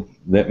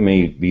 That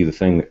may be the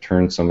thing that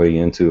turns somebody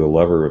into a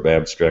lover of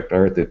abstract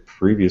art that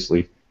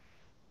previously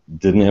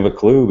didn't have a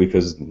clue,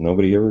 because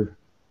nobody ever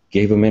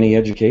gave them any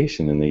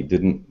education and they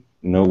didn't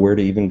know where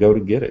to even go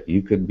to get it.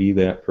 You could be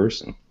that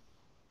person.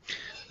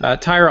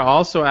 Tyra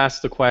also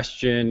asked the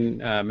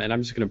question, and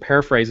I'm just going to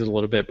paraphrase it a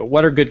little bit, but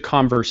what are good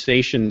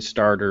conversation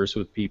starters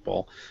with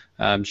people?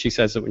 She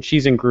says that when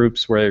she's in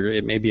groups where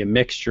it may be a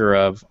mixture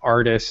of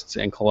artists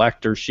and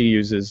collectors, she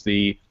uses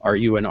the "Are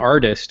you an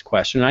artist?"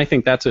 question. And I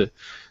think that's a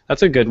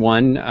good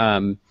one.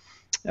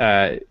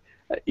 I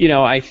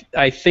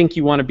think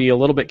you want to be a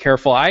little bit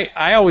careful.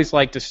 I always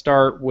like to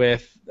start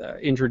with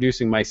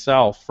introducing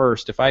myself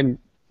first. If I'm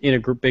in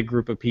a big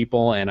group of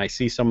people and I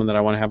see someone that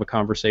I want to have a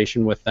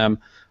conversation with them,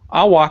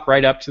 I'll walk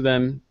right up to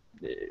them,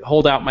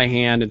 hold out my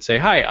hand, and say,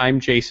 "Hi, I'm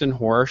Jason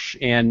Horejs."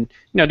 And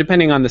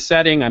depending on the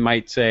setting, I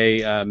might say,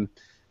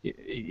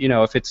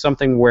 if it's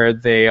something where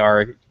they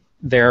are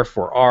there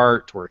for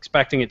art or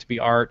expecting it to be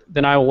art,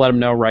 then I will let them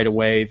know right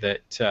away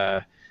that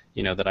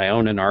that I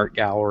own an art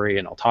gallery,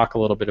 and I'll talk a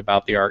little bit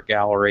about the art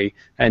gallery.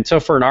 And so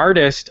for an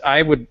artist,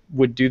 I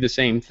would do the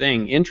same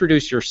thing.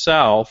 Introduce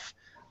yourself.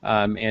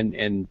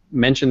 And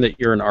mention that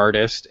you're an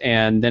artist,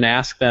 and then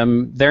ask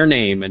them their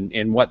name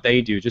and what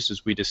they do, just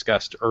as we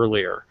discussed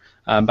earlier.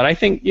 But I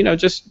think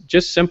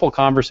just simple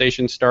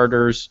conversation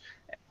starters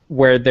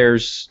where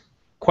there's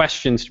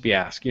questions to be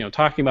asked.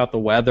 Talking about the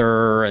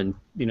weather and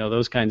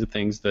those kinds of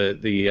things.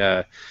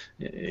 The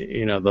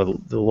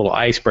little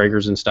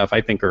icebreakers and stuff,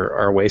 I think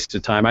are a waste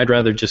of time. I'd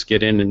rather just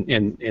get in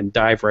and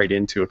dive right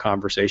into a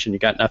conversation. You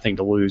got nothing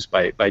to lose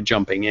by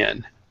jumping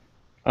in.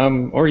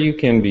 Or you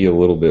can be a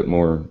little bit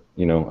more,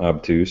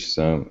 obtuse.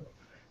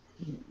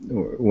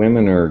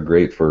 Women are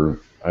great for,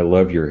 "I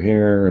love your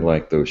hair,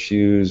 like those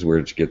shoes,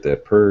 where'd you get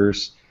that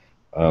purse?"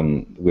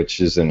 Which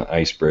is an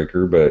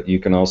icebreaker, but you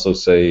can also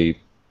say,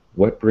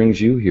 "What brings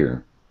you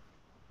here?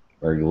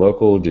 Are you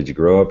local? Did you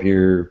grow up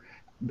here?"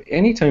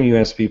 Anytime you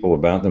ask people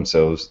about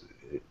themselves,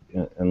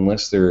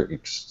 unless they're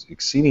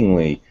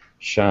exceedingly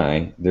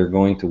shy, they're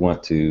going to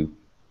want to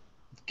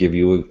give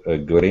you a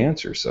good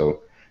answer.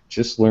 So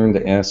just learn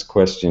to ask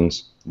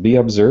questions. Be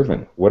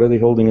observant. What are they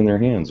holding in their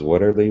hands?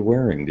 What are they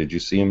wearing? Did you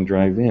see them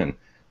drive in?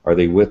 Are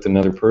they with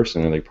another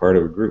person? Are they part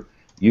of a group?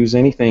 Use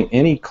anything,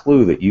 any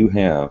clue that you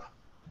have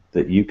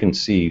that you can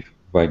see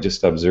by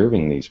just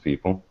observing these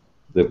people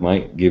that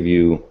might give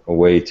you a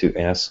way to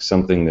ask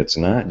something that's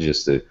not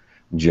just a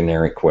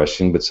generic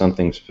question, but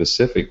something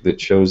specific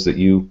that shows that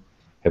you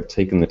have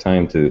taken the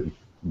time to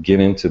get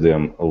into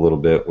them a little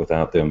bit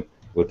without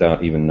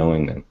even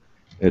knowing them.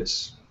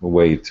 It's a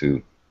way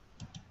to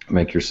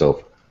make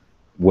yourself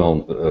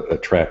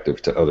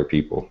attractive to other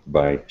people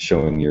by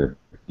showing your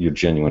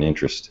genuine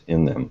interest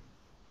in them.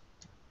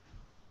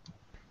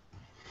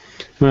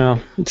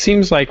 Well, it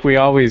seems like we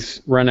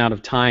always run out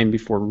of time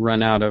before we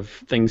run out of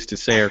things to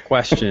say or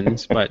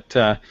questions. But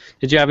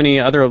did you have any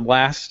other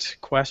last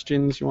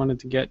questions you wanted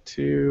to get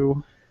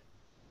to?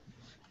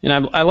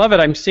 And I love it.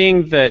 I'm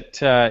seeing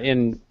that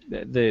in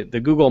the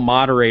Google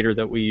moderator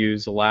that we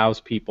use allows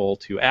people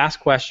to ask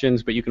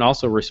questions, but you can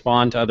also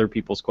respond to other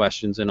people's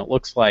questions. And it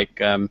looks like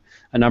a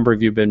number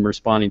of you have been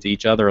responding to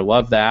each other. I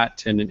love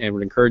that, and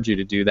would encourage you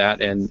to do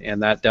that.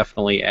 And that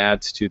definitely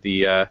adds to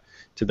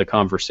the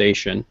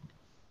conversation.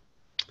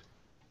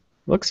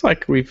 Looks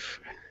like we've,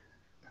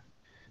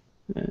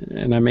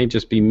 and I may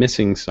just be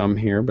missing some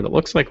here, but it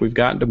looks like we've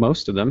gotten to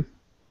most of them.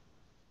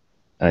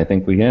 I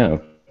think we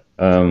have.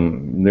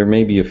 There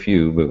may be a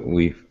few,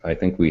 but I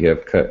think we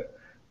have cut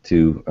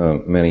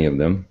to many of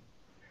them.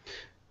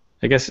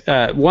 I guess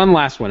one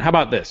last one. How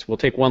about this? We'll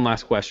take one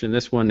last question.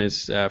 This one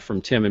is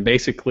from Tim, and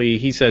basically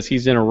he says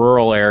he's in a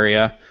rural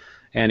area,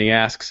 and he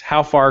asks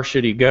how far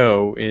should he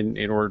go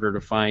in order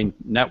to find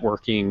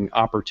networking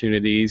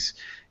opportunities.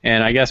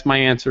 And I guess my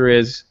answer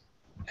is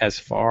as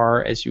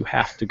far as you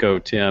have to go,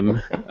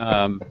 Tim.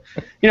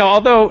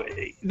 Although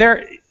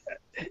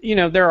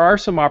there are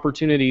some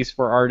opportunities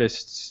for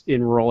artists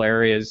in rural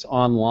areas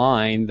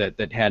online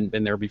that hadn't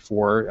been there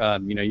before.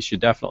 You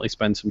should definitely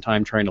spend some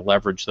time trying to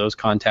leverage those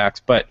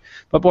contacts. But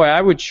boy,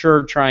 I would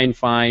sure try and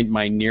find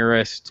my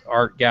nearest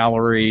art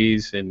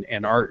galleries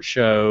and art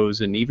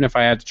shows. And even if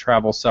I had to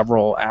travel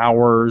several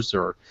hours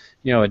or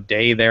a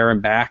day there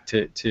and back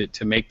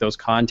to make those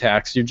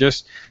contacts,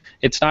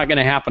 it's not going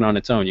to happen on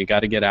its own. You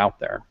got to get out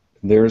there.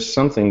 There's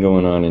something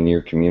going on in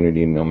your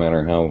community, no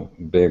matter how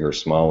big or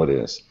small it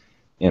is.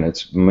 And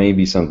it's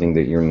maybe something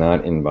that you're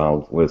not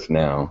involved with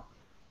now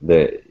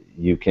that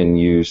you can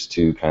use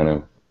to kind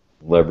of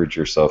leverage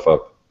yourself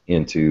up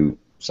into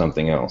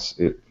something else.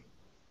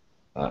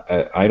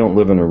 I don't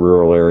live in a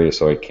rural area,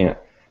 so I can't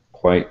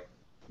quite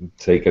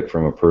take it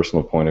from a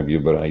personal point of view,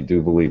 but I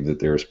do believe that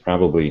there's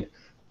probably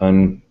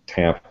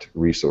untapped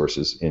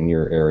resources in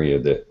your area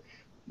that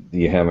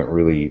you haven't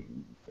really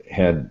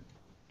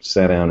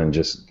sat down and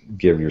just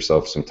give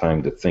yourself some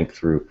time to think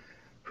through.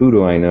 Who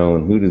do I know,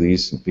 and who do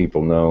these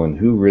people know, and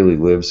who really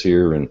lives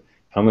here, and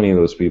how many of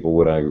those people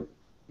would I,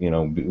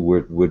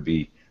 would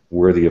be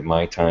worthy of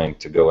my time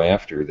to go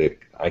after, that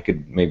I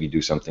could maybe do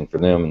something for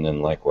them, and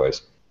then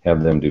likewise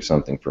have them do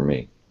something for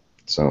me.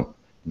 So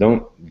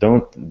don't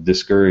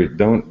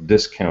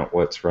discount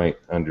what's right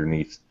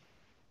underneath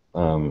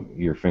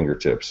your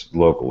fingertips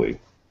locally,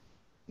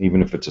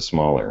 even if it's a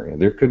small area.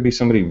 There could be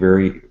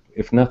somebody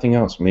if nothing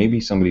else, maybe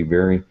somebody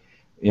very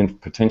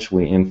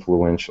potentially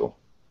influential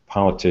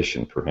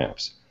politician,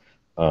 perhaps,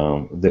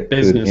 that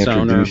Business could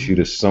owner. introduce you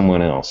to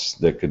someone else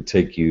that could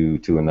take you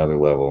to another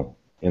level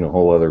in a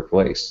whole other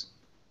place.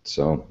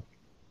 So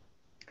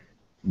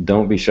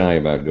don't be shy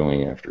about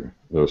going after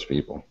those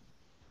people.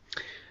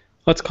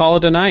 Let's call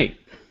it a night.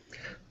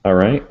 All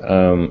right.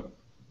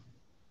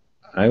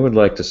 I would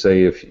like to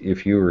say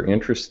if you were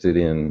interested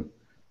in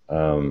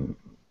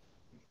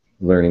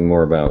learning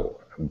more about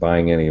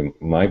buying any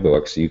of my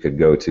books, you could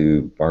go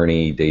to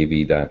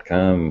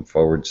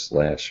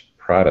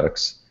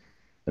barneydavey.com/products,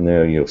 and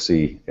there you'll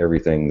see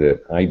everything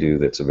that I do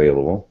that's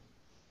available.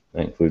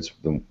 That includes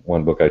the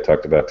one book I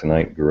talked about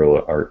tonight,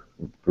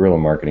 Guerrilla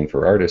Marketing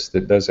for Artists,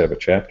 that does have a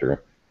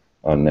chapter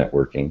on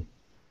networking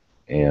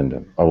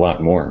and a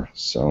lot more.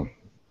 So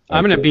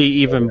I'm going to be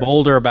even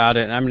bolder about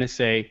it, and I'm going to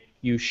say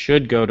you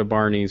should go to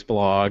Barney's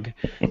blog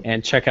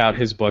and check out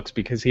his books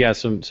because he has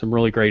some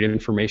really great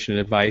information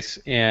and advice.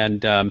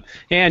 And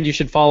you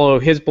should follow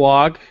his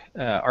blog,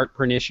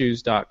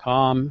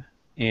 artprintissues.com,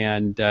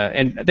 and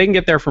they can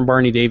get there from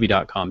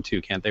barneydavey.com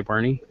too, can't they,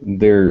 Barney?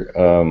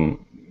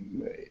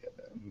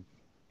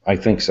 I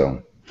think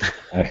so.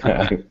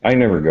 I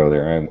never go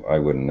there. I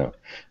wouldn't know.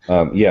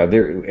 Yeah,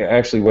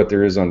 actually what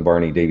there is on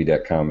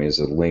barneydavey.com is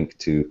a link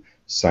to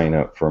sign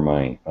up for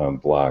my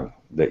blog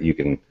that you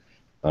can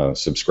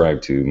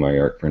subscribe to, my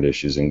Art Print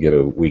Issues, and get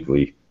a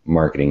weekly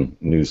marketing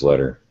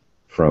newsletter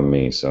from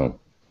me. So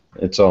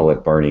it's all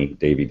at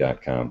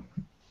barneydavey.com.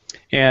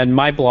 And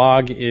my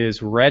blog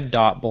is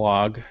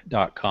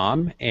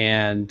red.blog.com.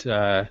 And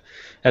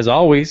as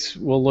always,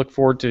 we'll look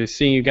forward to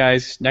seeing you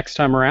guys next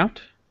time around.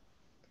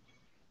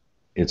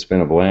 It's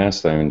been a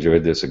blast. I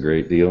enjoyed this a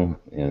great deal,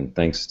 and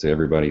thanks to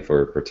everybody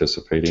for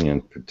participating,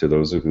 and to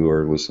those who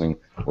are listening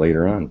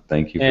later on.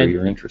 Thank you for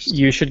your interest.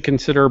 You should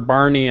consider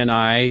Barney and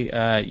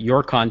I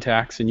your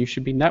contacts, and you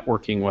should be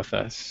networking with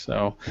us.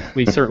 So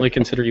we certainly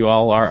consider you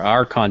all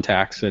our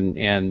contacts,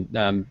 and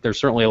there's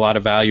certainly a lot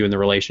of value in the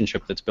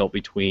relationship that's built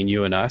between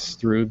you and us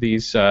through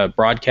these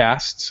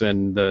broadcasts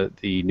and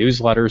the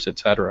newsletters,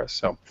 etc.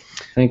 So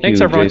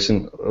thanks, everyone.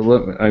 Jason.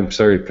 I'm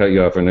sorry to cut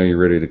you off. I know you're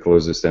ready to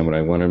close this down, but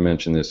I want to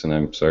mention this, and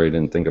I'm sorry I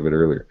didn't think of it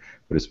earlier,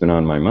 but it's been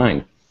on my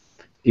mind.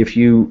 If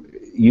you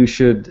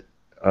should,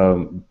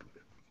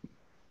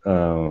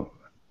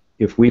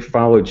 if we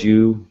followed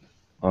you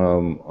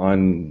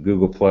on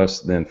Google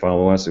Plus, then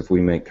follow us. If we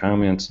make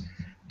comments,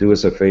 do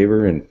us a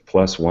favor and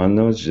 +1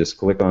 those. Just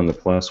click on the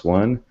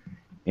 +1,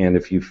 and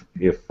if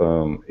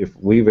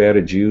we've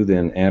added you,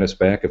 then add us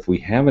back. If we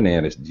haven't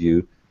added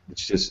you,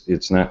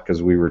 it's not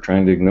because we were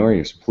trying to ignore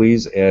you. So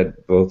please add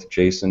both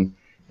Jason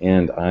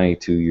and I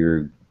to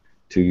your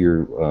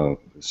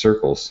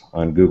circles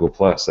on Google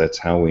Plus. That's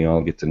how we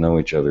all get to know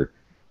each other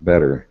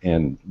better.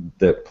 And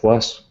that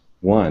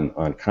 +1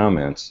 on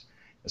comments,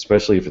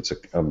 especially if it's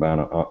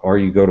about or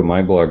you go to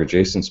my blog or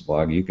Jason's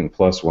blog, you can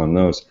 +1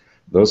 those.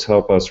 Those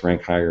help us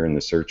rank higher in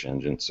the search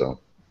engine. So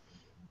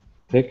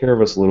take care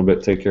of us a little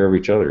bit, take care of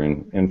each other,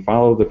 and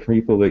follow the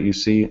people that you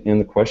see in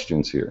the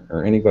questions here,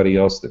 or anybody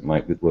else that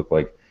might look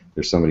like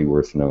there's somebody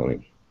worth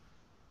knowing.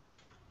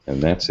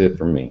 And that's it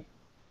from me.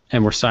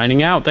 And we're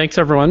signing out. Thanks,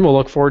 everyone. We'll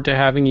look forward to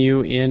having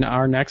you in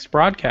our next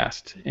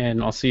broadcast.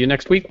 And I'll see you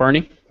next week,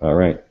 Barney. All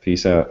right.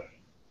 Peace out.